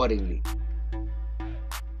 accordingly.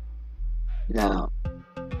 Now,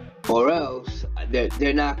 or else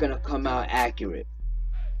they're not going to come out accurate,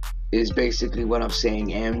 is basically what I'm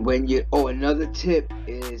saying. And when you, another tip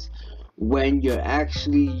is when you're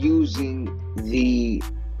actually using the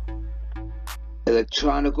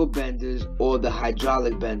electronical benders or the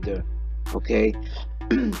hydraulic bender, okay,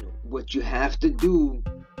 what you have to do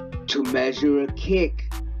to measure a kick,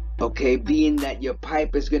 okay, being that your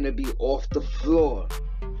pipe is going to be off the floor,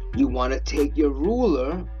 you want to take your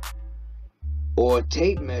ruler or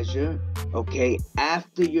tape measure, okay,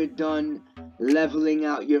 after you're done leveling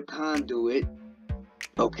out your conduit.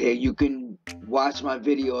 Okay, you can watch my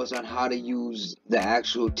videos on how to use the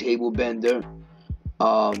actual table bender,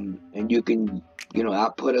 and you can, you know,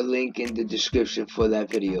 I'll put a link in the description for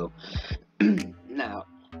that video. Now,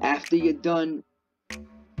 after you're done,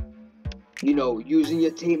 you know, using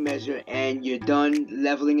your tape measure and you're done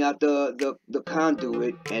leveling out the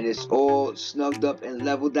conduit and it's all snugged up and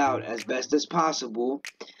leveled out as best as possible,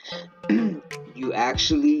 you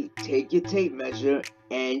actually take your tape measure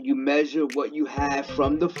and you measure what you have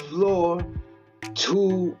from the floor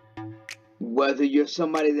to, whether you're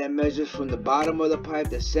somebody that measures from the bottom of the pipe,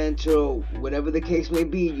 the center, or whatever the case may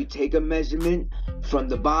be, you take a measurement from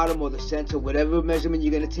the bottom or the center, whatever measurement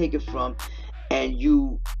you're going to take it from, and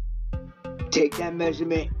you take that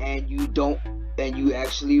measurement and you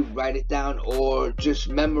actually write it down or just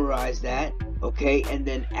memorize that, okay, and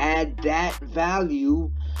then add that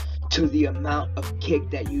value to the amount of kick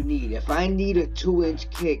that you need. If I need a 2-inch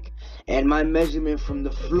kick and my measurement from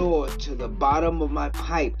the floor to the bottom of my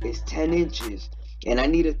pipe is 10 inches and I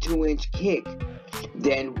need a 2-inch kick,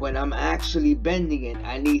 then when I'm actually bending it,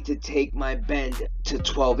 I need to take my bend to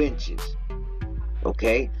 12 inches.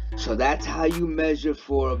 Okay, so that's how you measure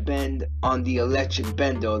for a bend on the electric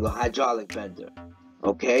bender or the hydraulic bender.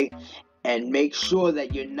 Okay, and make sure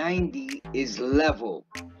that your 90 is level.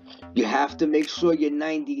 You have to make sure your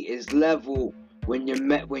 90 is level when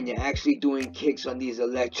you're actually doing kicks on these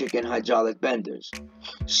electric and hydraulic benders.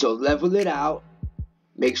 So level it out.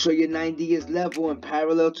 Make sure your 90 is level and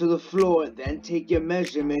parallel to the floor. Then take your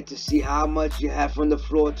measurement to see how much you have from the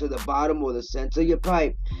floor to the bottom or the center of your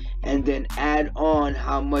pipe. And then add on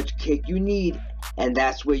how much kick you need. And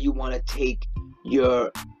that's where you want to take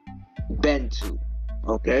your bend to.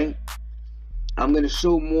 Okay? I'm going to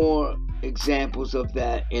show more examples of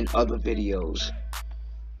that in other videos.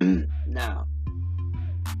 Now,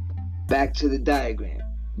 back to the diagram.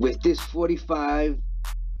 With this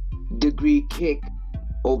 45-degree kick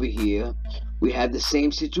over here, we have the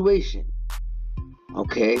same situation.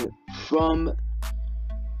 Okay, from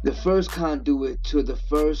the first conduit to the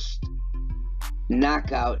first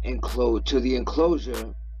knockout to the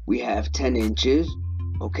enclosure, we have 10 inches.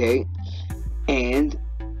 Okay, and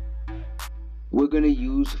we're gonna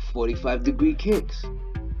use 45-degree kicks.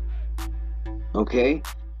 Okay,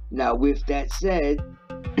 now with that said,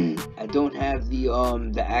 I don't have the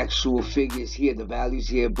actual figures here, the values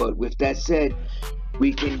here, but with that said,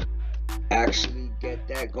 we can actually get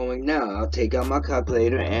that going now. I'll take out my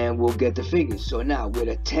calculator and we'll get the figures. So now with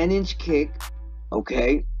a 10-inch kick,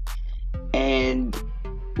 okay, and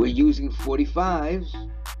we're using 45s,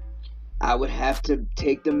 I would have to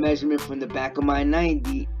take the measurement from the back of my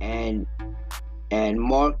 90 and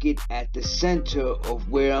mark it at the center of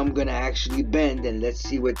where I'm gonna actually bend, and let's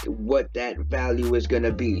see what that value is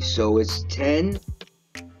gonna be. So it's 10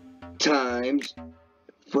 times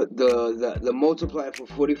for the multiplier for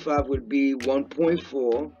 45 would be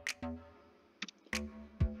 1.4.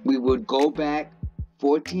 We would go back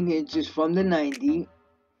 14 inches from the 90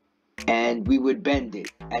 and we would bend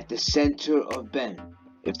it at the center of bend.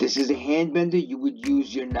 If this is a hand bender, you would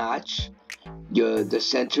use your notch, the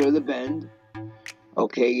center of the bend.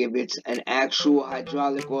 Okay, if it's an actual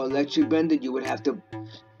hydraulic or electric bender, you would have to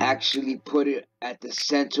actually put it at the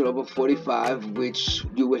center of a 45, which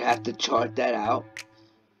you would have to chart that out.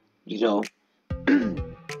 You know,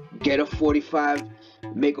 get a 45,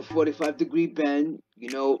 make a 45-degree bend,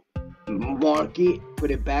 you know, mark it,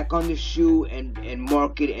 put it back on the shoe and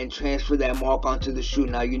mark it and transfer that mark onto the shoe.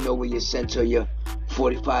 Now you know where your center of your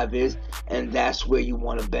 45 is, and that's where you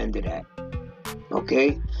want to bend it at.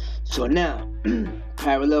 Okay, so now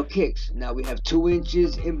parallel kicks. Now we have 2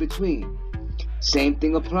 inches in between. Same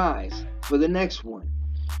thing applies for the next one.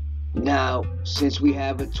 Now, since we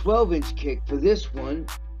have a 12-inch kick for this one,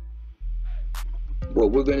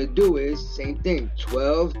 what we're going to do is, same thing,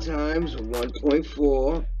 12 times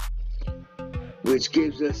 1.4, which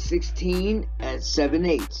gives us 16 and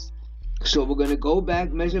 7/8. So we're going to go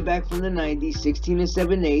back, measure back from the 90, 16 and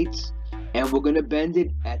 7/8, and we're going to bend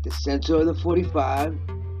it at the center of the 45,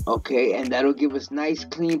 okay, and that'll give us nice,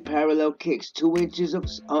 clean, parallel kicks, 2 inches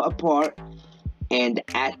apart, and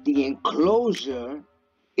at the enclosure,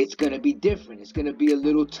 it's going to be different. It's going to be a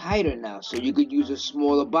little tighter now. So you could use a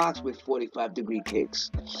smaller box with 45-degree kicks.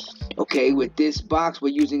 Okay, with this box,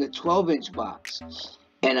 we're using a 12-inch box.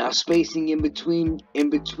 And our spacing in between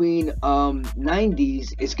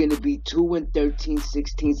 90s is going to be 2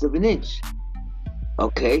 13/16 of an inch.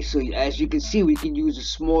 Okay, so as you can see, we can use the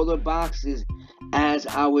smaller boxes as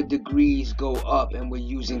our degrees go up and we're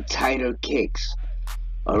using tighter kicks.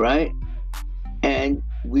 Alright? And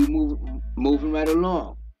we moving right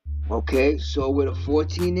along. Okay, so with a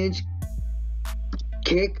 14-inch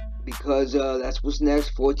kick, because that's what's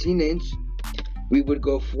next, 14-inch, we would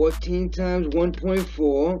go 14 times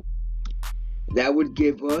 1.4. That would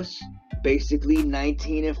give us basically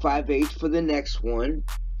 19 and 5/8 for the next one.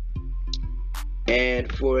 And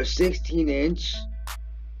for a 16-inch,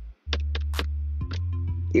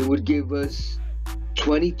 it would give us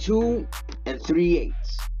 22 and 3/8.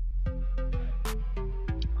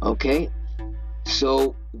 Okay,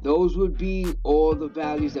 so those would be all the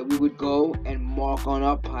values that we would go and mark on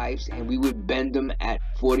our pipes, and we would bend them at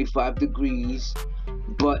 45 degrees.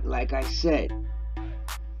 But like I said,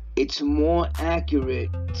 it's more accurate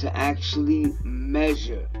to actually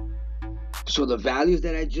measure So the values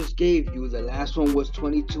that I just gave you, the last one was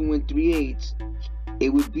 22 and 3/8. It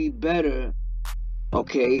would be better,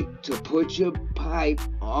 okay, to put your pipe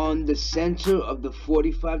on the center of the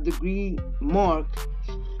 45-degree mark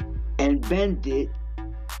and bend it,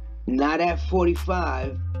 not at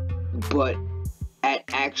 45, but at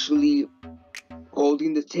actually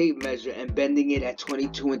holding the tape measure and bending it at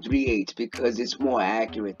 22 and 3/8, because it's more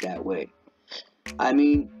accurate that way. I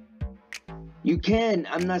mean, you can,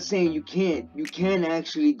 I'm not saying you can't, you can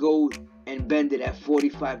actually go and bend it at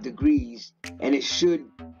 45 degrees and it should,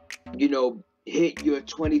 you know, hit your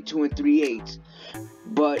 22 and 3/8.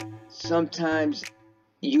 But sometimes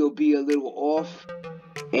you'll be a little off,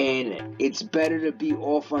 and it's better to be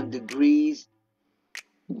off on degrees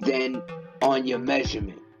than on your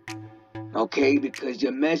measurement. Okay, because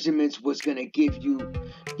your measurements was gonna give you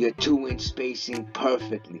your 2-inch spacing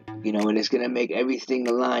perfectly, you know, and it's gonna make everything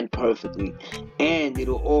align perfectly, and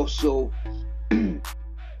it'll also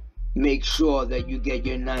make sure that you get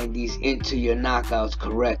your 90s into your knockouts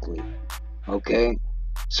correctly. Okay,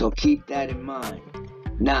 so keep that in mind.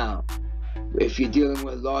 Now, if you're dealing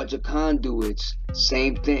with larger conduits,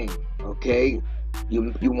 same thing. Okay,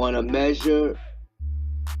 you want to measure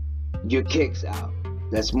your kicks out.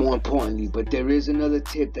 That's more importantly, but there is another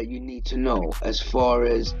tip that you need to know as far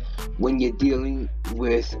as when you're dealing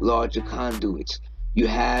with larger conduits. You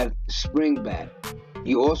have spring back.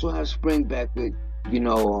 You also have spring back with, you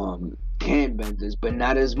know, can benders, but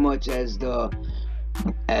not as much as the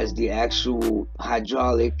actual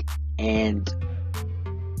hydraulic and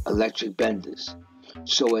electric benders.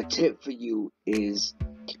 So a tip for you is,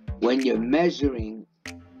 when you're measuring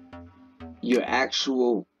your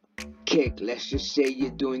actual kick, let's just say you're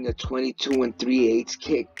doing a 22 and 3/8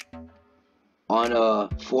 kick on a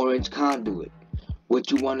 4-inch conduit,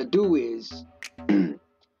 what you want to do is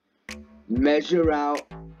measure out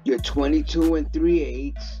your 22 and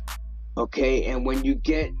 3/8, okay, and when you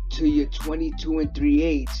get to your 22 and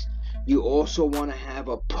 3/8, you also want to have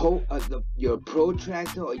your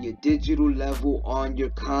protractor or your digital level on your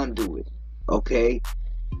conduit, okay,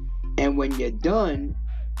 and when you're done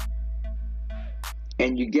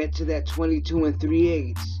and you get to that 22 and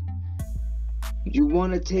 3/8, you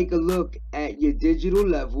want to take a look at your digital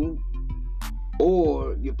level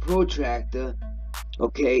or your protractor,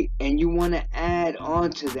 okay, and you want to add on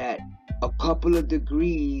to that a couple of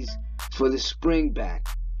degrees for the spring back,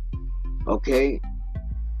 okay.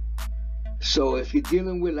 So if you're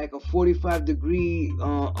dealing with like a 45-degree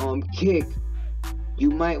kick, you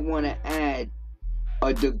might want to add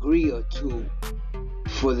a degree or two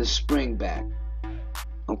for the spring back,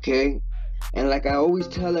 okay. And like I always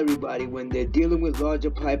tell everybody, when they're dealing with larger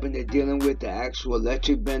pipe and they're dealing with the actual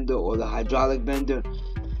electric bender or the hydraulic bender,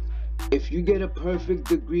 if you get a perfect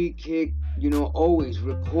degree kick, you know, always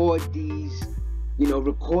record these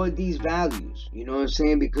values, you know what I'm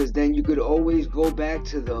saying, because then you could always go back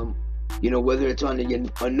to them, you know, whether it's on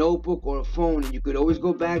a notebook or a phone, and you could always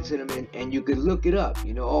go back to them and you could look it up,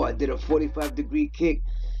 you know, oh, I did a 45-degree kick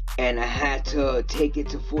and I had to take it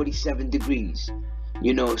to 47 degrees,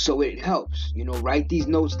 you know, so it helps, you know, write these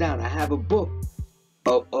notes down. I have a book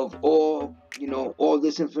of all, you know, all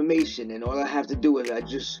this information, and all I have to do is I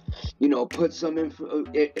just, you know, put some info,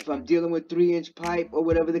 if I'm dealing with 3-inch pipe or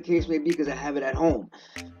whatever the case may be, because I have it at home.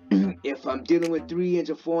 If I'm dealing with 3-inch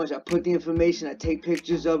or 4-inch, I put the information, I take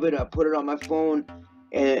pictures of it, I put it on my phone,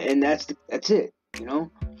 and that's it, you know.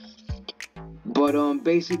 But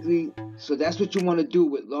basically, so that's what you want to do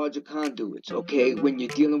with larger conduits, okay, when you're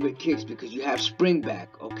dealing with kicks, because you have spring back,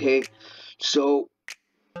 okay. So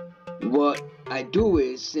what I do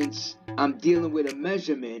is, since I'm dealing with a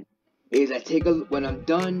measurement, is when I'm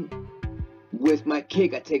done with my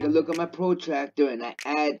kick, I take a look at my protractor and I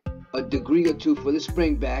add a degree or two for the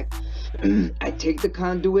spring back. I take the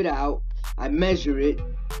conduit out, I measure it,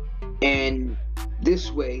 and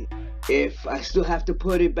this way, if I still have to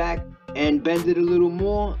put it back and bend it a little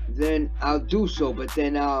more, then I'll do so, but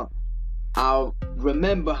then I'll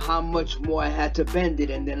remember how much more I had to bend it,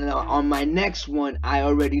 and then on my next one, I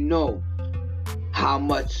already know how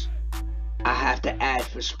much I have to add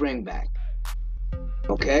for spring back.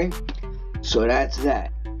 Okay? So that's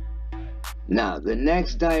that. Now, the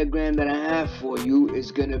next diagram that I have for you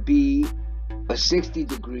is going to be a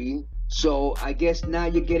 60-degree. So I guess now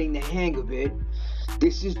you're getting the hang of it.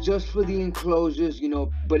 This is just for the enclosures, you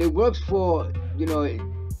know, but it works for, you know,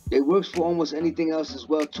 it works for almost anything else as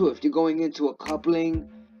well too. If you're going into a coupling,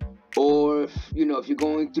 or if, you know, if you're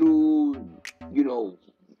going through, you know,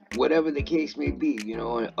 whatever the case may be, you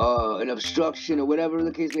know, an obstruction or whatever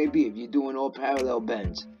the case may be, if you're doing all parallel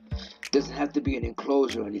bends, it doesn't have to be an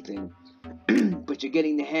enclosure or anything. but you're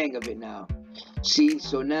getting the hang of it now. See,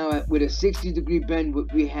 so now with a 60-degree bend,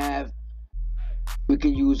 what we have, we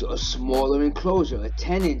can use a smaller enclosure, a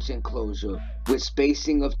 10-inch enclosure with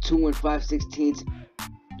spacing of 2 and 5/16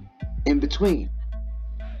 in between.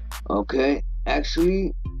 Okay,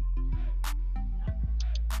 actually,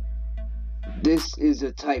 this is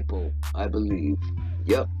a typo, I believe.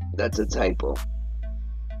 Yep, that's a typo.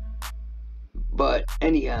 But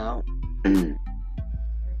anyhow,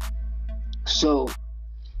 so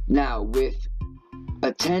now with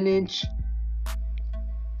a 10-inch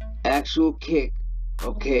actual kick,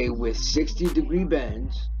 okay, with 60-degree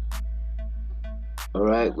bends, all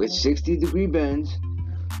right, with 60-degree bends,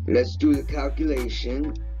 let's do the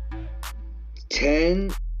calculation.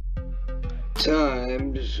 10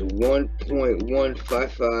 times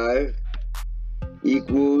 1.155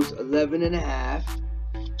 equals 11.5.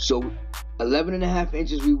 So 11.5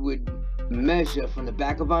 inches we would measure from the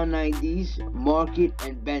back of our 90s, mark it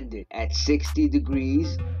and bend it at 60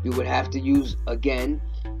 degrees. You would have to use, again,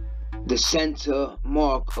 the center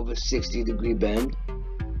mark of a 60-degree bend.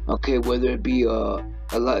 Okay, whether it be a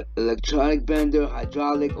electronic bender,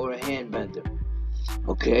 hydraulic, or a hand bender.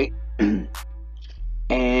 Okay.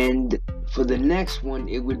 And for the next one,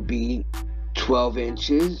 it would be 12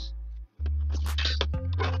 inches.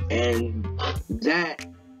 And that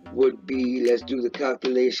would be, let's do the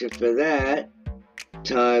calculation for that,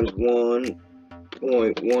 times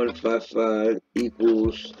 1.155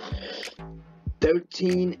 equals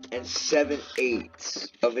 13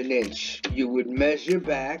 7/8 of an inch. You would measure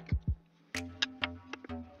back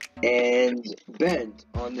and bend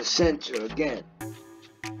on the center again.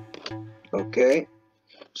 Okay,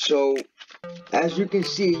 so as you can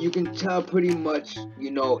see, you can tell pretty much,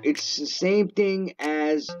 it's the same thing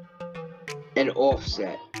as an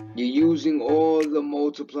offset. You're using all the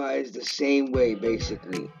multipliers the same way,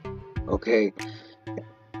 basically. Okay,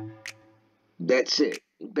 that's it.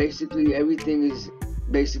 Basically, everything is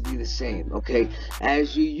basically the same. Okay,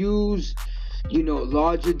 as you use,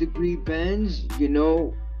 larger degree bends,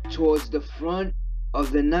 towards the front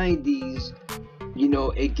of the 90s,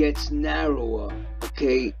 it gets narrower.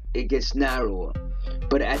 Okay, it gets narrower,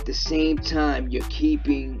 but at the same time, you're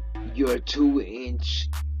keeping your 2-inch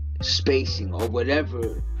spacing or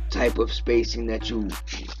whatever type of spacing that you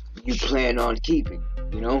plan on keeping,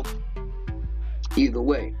 either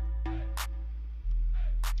way.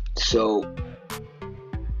 So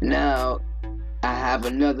now I have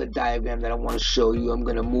another diagram that I want to show you. I'm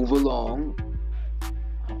going to move along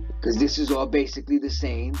because this is all basically the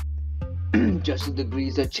same. Just the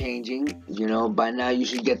degrees are changing, by now you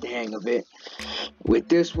should get the hang of it. With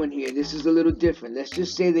this one here, this is a little different. Let's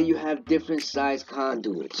just say that you have different size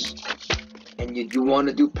conduits and you want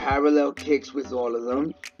to do parallel kicks with all of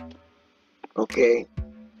them. Okay,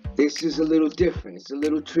 this is a little different. It's a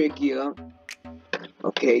little trickier.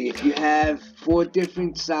 Okay, if you have 4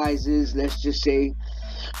 different sizes, let's just say,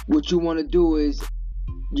 what you want to do is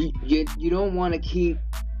you don't want to keep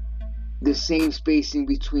the same spacing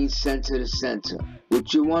between center to center.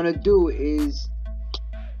 What you want to do is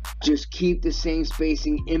just keep the same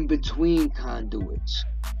spacing in between conduits.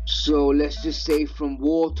 So let's just say from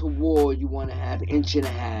wall to wall you want to have 1.5 inches.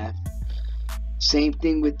 Same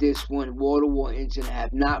thing with this one, wall to wall 1.5 inches,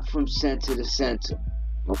 not from center to center.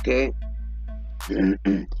 Okay,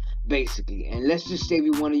 basically. And let's just say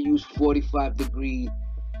we want to use 45-degree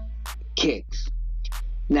kicks.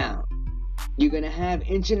 Now you're going to have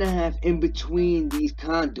 1.5 inches in between these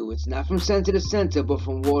conduits, not from center to center, but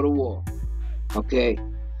from wall to wall. Okay,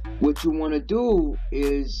 what you want to do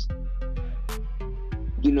is,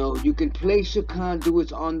 you can place your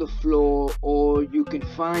conduits on the floor, or you can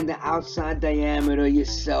find the outside diameter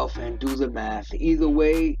yourself and do the math. Either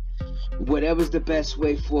way, whatever's the best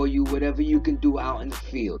way for you, whatever you can do out in the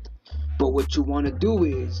field. But what you want to do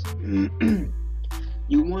is,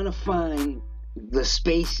 you want to find the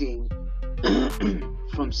spacing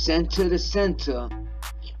from center to center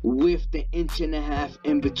with the 1.5 inches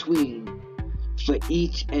in between for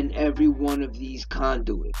each and every one of these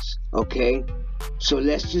conduits. Okay, so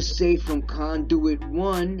let's just say from conduit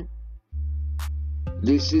 1,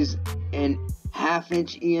 this is an 1/2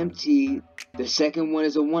 inch EMT, the second one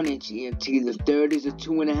is a 1 inch EMT, the third is a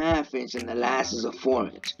 2.5 inch, and the last is a 4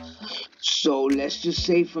 inch. So let's just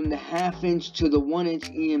say from the 1/2 inch to the 1 inch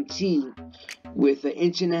EMT with an 1.5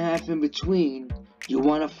 inches in between, you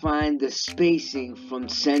want to find the spacing from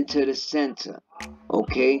center to center.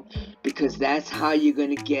 Okay, because that's how you're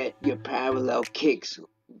going to get your parallel kicks,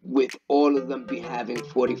 with all of them be having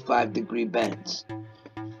 45-degree bends.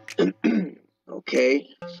 Okay,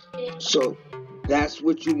 so that's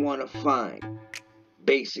what you want to find,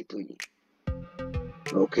 basically.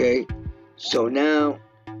 Okay, so now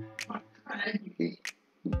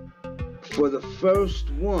for the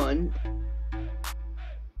first one,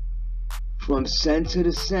 from center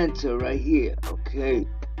to center right here, okay,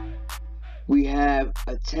 we have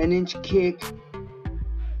a 10-inch kick.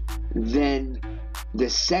 Then the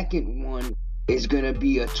second one is gonna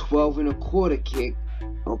be a 12 1/4 kick,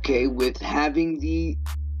 okay, with having the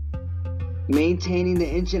maintaining the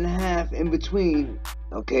 1.5 inches in between,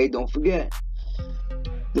 okay, don't forget.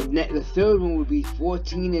 The third one would be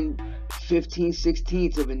 14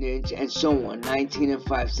 15/16 of an inch, and so on, 19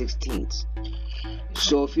 5/16.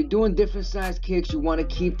 So if you're doing different size kicks, you want to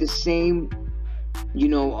keep the same,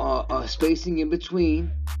 spacing in between,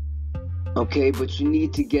 okay, but you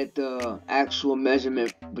need to get the actual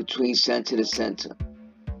measurement between center to center.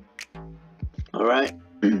 All right.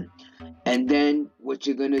 And then what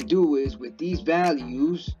you're gonna do is, with these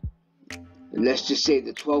values, let's just say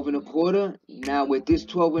the 12 1/4. Now with this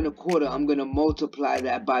 12 1/4, I'm gonna multiply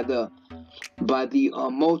that by the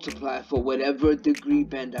multiplier for whatever degree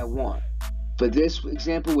bend I want. For this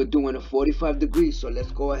example, we're doing a 45 degrees, so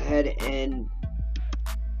let's go ahead and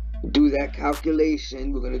do that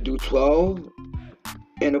calculation. We're gonna do 12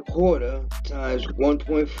 1/4 times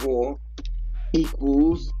 1.4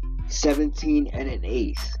 equals 17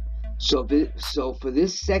 1/8. So for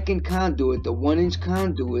this second conduit, the 1-inch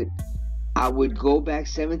conduit, I would go back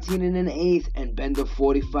 17 1/8 and bend a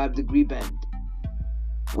 45 degree bend.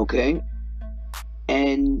 Okay?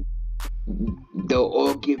 And they'll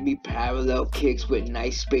all give me parallel kicks with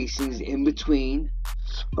nice spacings in between.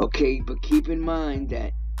 Okay, but keep in mind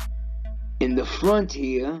that in the front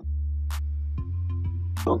here,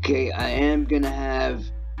 okay, I am gonna have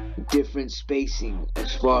different spacing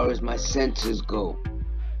as far as my centers go.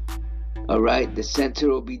 Alright, the center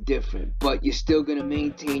will be different, but you're still gonna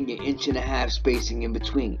maintain your 1.5 inch spacing in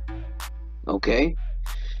between. Okay?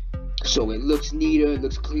 So it looks neater, it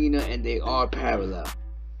looks cleaner, and they are parallel.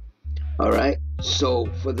 Alright, so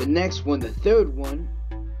for the next one, the third one,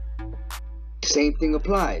 same thing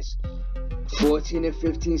applies. 14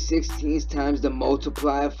 15/16 times the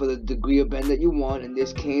multiplier for the degree of bend that you want. In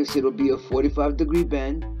this case, it'll be a 45 degree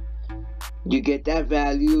bend. You get that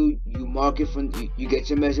value, you mark it you get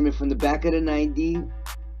your measurement from the back of the 90,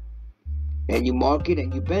 and you mark it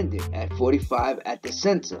and you bend it at 45 at the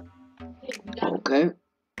center. Okay?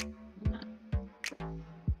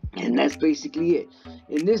 And that's basically it.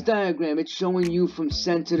 In this diagram, it's showing you from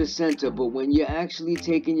center to center, but when you're actually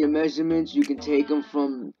taking your measurements, you can take them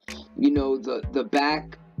from, the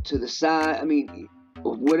back to the side. I mean,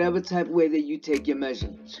 whatever type of way that you take your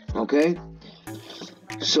measurements. Okay?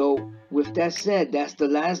 So, with that said, that's the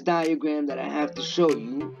last diagram that I have to show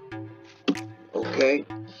you. Okay?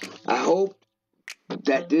 I hope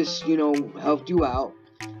that this, helped you out.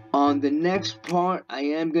 On the next part, I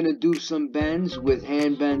am going to do some bends with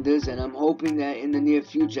hand benders, and I'm hoping that in the near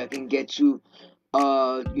future I can get you,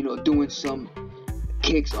 doing some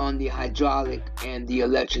kicks on the hydraulic and the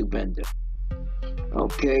electric bender.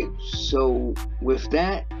 Okay, so with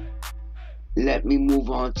that, let me move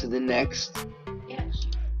on to the next.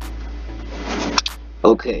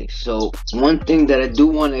 Okay, so one thing that I do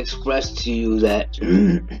want to express to you that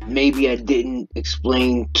maybe I didn't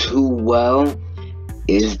explain too well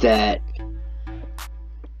is that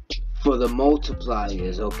for the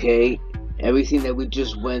multipliers, okay, everything that we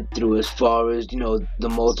just went through as far as, the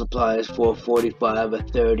multipliers for a 45, a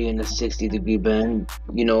 30, and a 60 degree bend,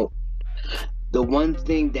 the one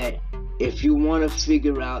thing that if you want to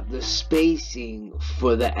figure out the spacing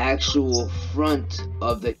for the actual front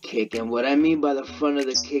of the kick, and what I mean by the front of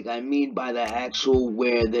the kick, I mean by the actual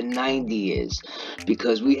where the 90 is,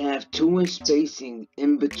 because we have 2-inch spacing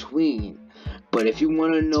in between. But if you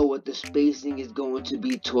want to know what the spacing is going to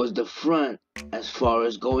be towards the front as far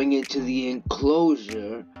as going into the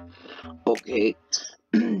enclosure, okay,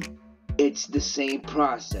 it's the same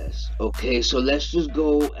process. Okay, so let's just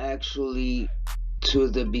go actually to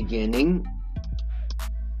the beginning,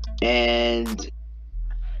 and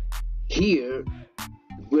here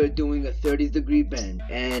we're doing a 30 degree bend,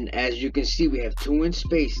 and as you can see, we have 2-inch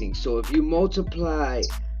spacing. So if you multiply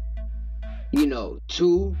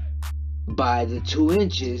 2 by the 2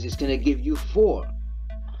 inches, it's going to give you 4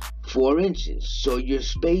 inches. So your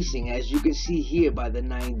spacing, as you can see here by the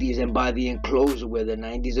 90s and by the enclosure where the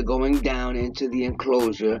 90s are going down into the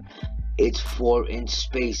enclosure, it's 4-inch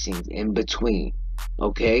spacing in between.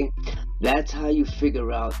 Okay, that's how you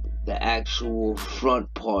figure out the actual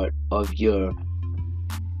front part of your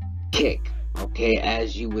kick, okay,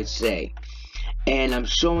 as you would say. And I'm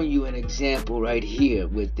showing you an example right here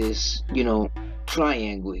with this,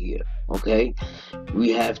 triangle here, okay? We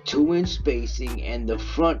have 2-inch spacing, and the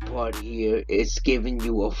front part here is giving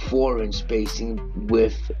you a 4-inch spacing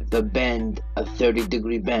with the bend, a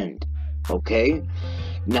 30-degree bend, okay?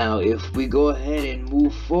 Now, if we go ahead and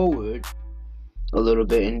move forward a little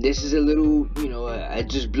bit, and this is a little, you know, I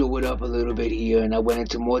just blew it up a little bit here, and I went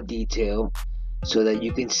into more detail so that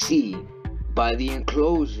you can see by the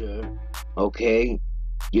enclosure, okay,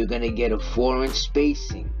 you're gonna get a 4-inch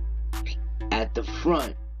spacing at the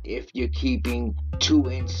front if you're keeping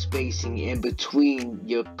 2-inch spacing in between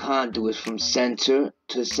your conduits from center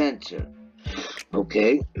to center,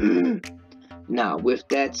 okay? Now, with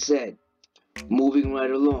that said, moving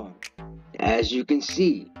right along, as you can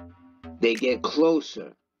see, they get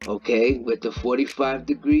closer, okay? With the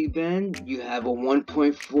 45-degree bend, you have a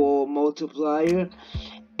 1.4 multiplier,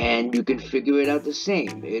 and you can figure it out the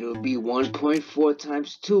same. It'll be 1.4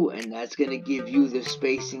 times 2, and that's going to give you the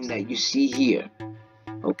spacing that you see here,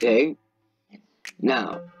 okay?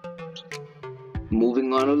 Now,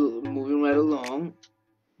 moving right along,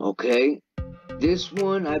 okay? This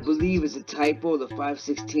one, I believe, is a typo. The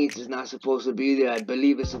 5/16 is not supposed to be there. I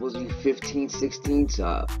believe it's supposed to be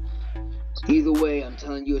 15/16. Either way, I'm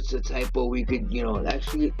telling you it's a typo. We could, you know,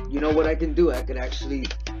 actually, you know what I can do? I could actually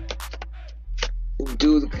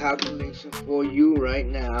do the calculation for you right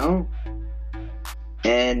now.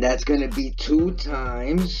 And that's going to be 2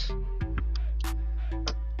 times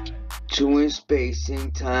 2-inch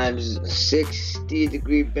spacing times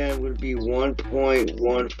 60-degree bend would be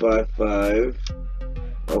 1.155.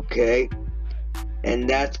 Okay. And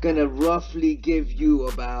that's going to roughly give you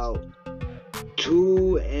about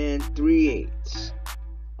 2 3/8,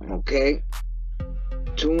 okay?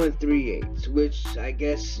 2 3/8, which I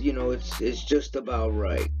guess, you know, it's just about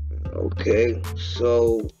right, okay?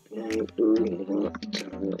 So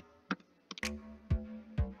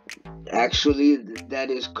actually, that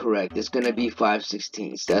is correct. It's gonna be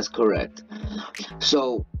 5/16. That's correct.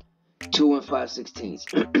 So 2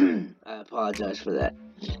 5/16. I apologize for that.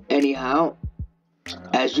 Anyhow,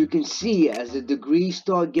 as you can see, as the degrees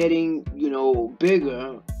start getting, you know,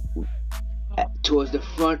 bigger towards the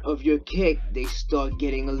front of your kick, they start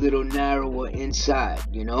getting a little narrower inside,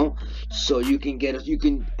 you know, so you can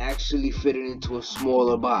actually fit it into a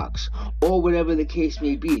smaller box, or whatever the case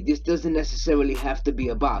may be. This doesn't necessarily have to be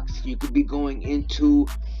a box. You could be going into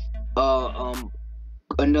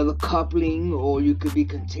another coupling, or you could be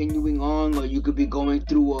continuing on, or you could be going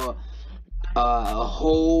through a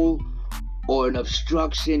hole or an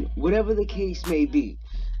obstruction, whatever the case may be.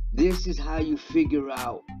 This is how you figure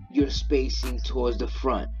out your spacing towards the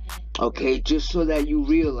front, okay? Just so that you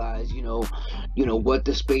realize, you know what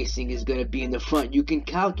the spacing is going to be in the front. You can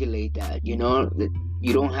calculate that, you know.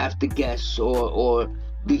 You don't have to guess or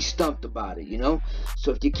be stumped about it, you know.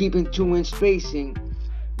 So if you're keeping 2-inch spacing,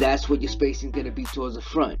 that's what your spacing is going to be towards the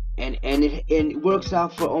front, and it works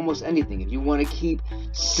out for almost anything. If you want to keep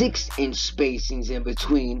 6-inch spacings in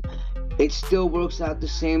between, it still works out the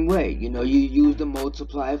same way. You know, you use the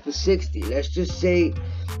multiplier for 60. Let's just say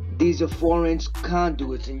these are 4-inch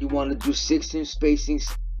conduits, and you want to do 6-inch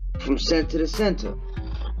spacings from center to center.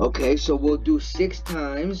 Okay, so we'll do 6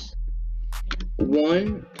 times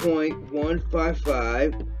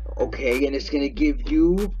 1.155. Okay, and it's going to give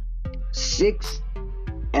you 6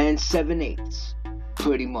 7/8,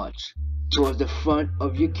 pretty much, towards the front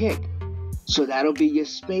of your kick. So that'll be your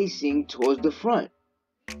spacing towards the front,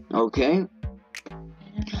 okay?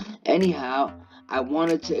 Anyhow, I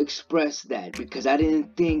wanted to express that because I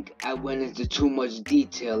didn't think I went into too much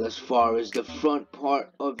detail as far as the front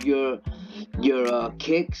part of your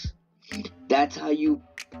kicks. That's how you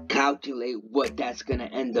calculate what that's gonna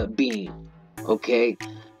end up being, okay?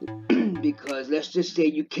 Because let's just say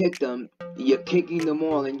you kick them, you're kicking them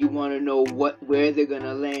all, and you want to know where they're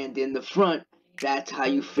gonna land in the front. That's how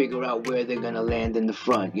you figure out where they're gonna land in the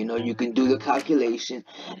front. You know, you can do the calculation,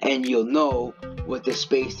 and you'll know what the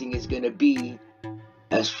spacing is gonna be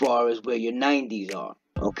as far as where your 90s are.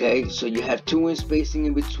 Okay, so you have 2-inch spacing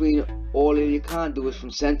in between all of your conduits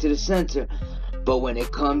from center to center, but when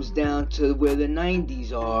it comes down to where the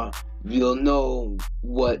 90s are, you'll know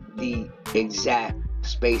what the exact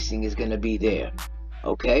spacing is going to be there.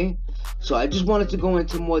 Okay, so I just wanted to go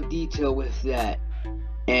into more detail with that.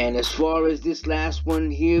 And as far as this last one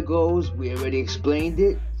here goes, we already explained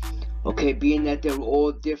it. Okay, being that they're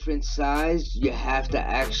all different size, you have to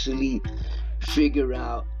actually figure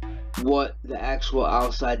out what the actual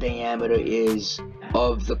outside diameter is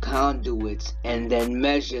of the conduits, and then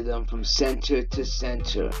measure them from center to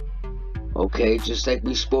center. Okay, just like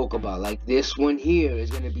we spoke about. Like this one here is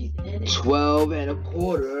going to be 12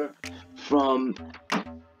 1/4 from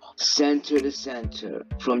center to center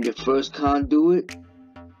from your first conduit.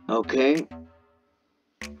 Okay.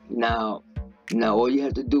 Now all you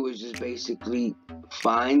have to do is just basically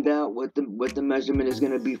find out what the measurement is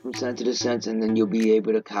going to be from center to center, and then you'll be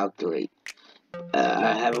able to calculate.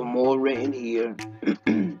 I have them all written here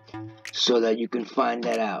so that you can find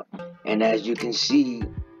that out. And as you can see,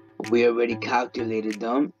 we already calculated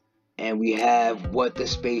them, and we have what the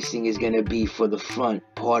spacing is going to be for the front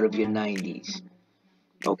part of your 90s.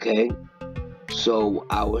 Okay, so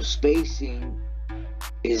our spacing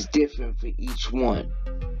is different for each one.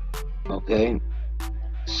 Okay,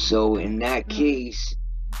 so in that case,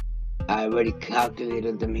 I already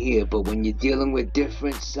calculated them here. But when you're dealing with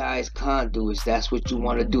different size conduits, that's what you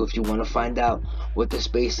want to do. If you want to find out what the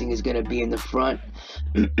spacing is going to be in the front,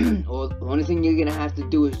 the only thing you're going to have to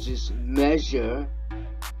do is just measure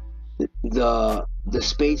the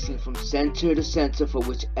spacing from center to center for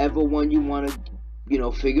whichever one you want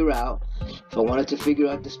to figure out. If I wanted to figure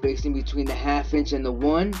out the spacing between the 1/2 inch and the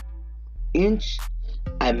 1 inch,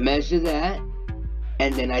 I measure that,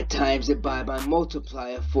 and then I times it by my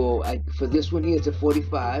multiplier. For this one here, it's a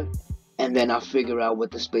 45, and then I'll figure out what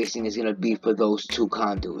the spacing is going to be for those two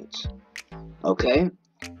conduits. Okay,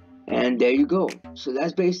 and there you go. So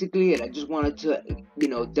that's basically it. I just wanted to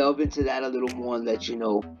delve into that a little more and let you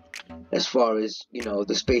know as far as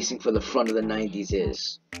the spacing for the front of the 90s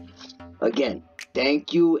is. Again,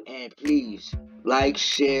 thank you, and please like,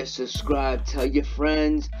 share, subscribe, tell your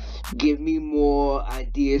friends, give me more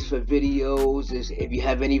ideas for videos. If you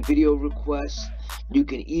have any video requests, you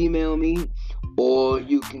can email me, or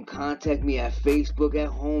you can contact me at Facebook at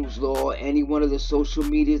Holmes Law, any one of the social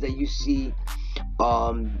medias that you see.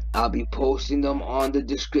 I'll be posting them on the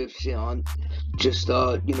description. Just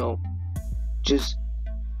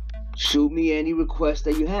shoot me any requests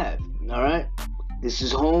that you have. All right, this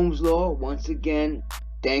is Holmes Law once again.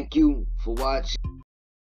 Thank you for watching.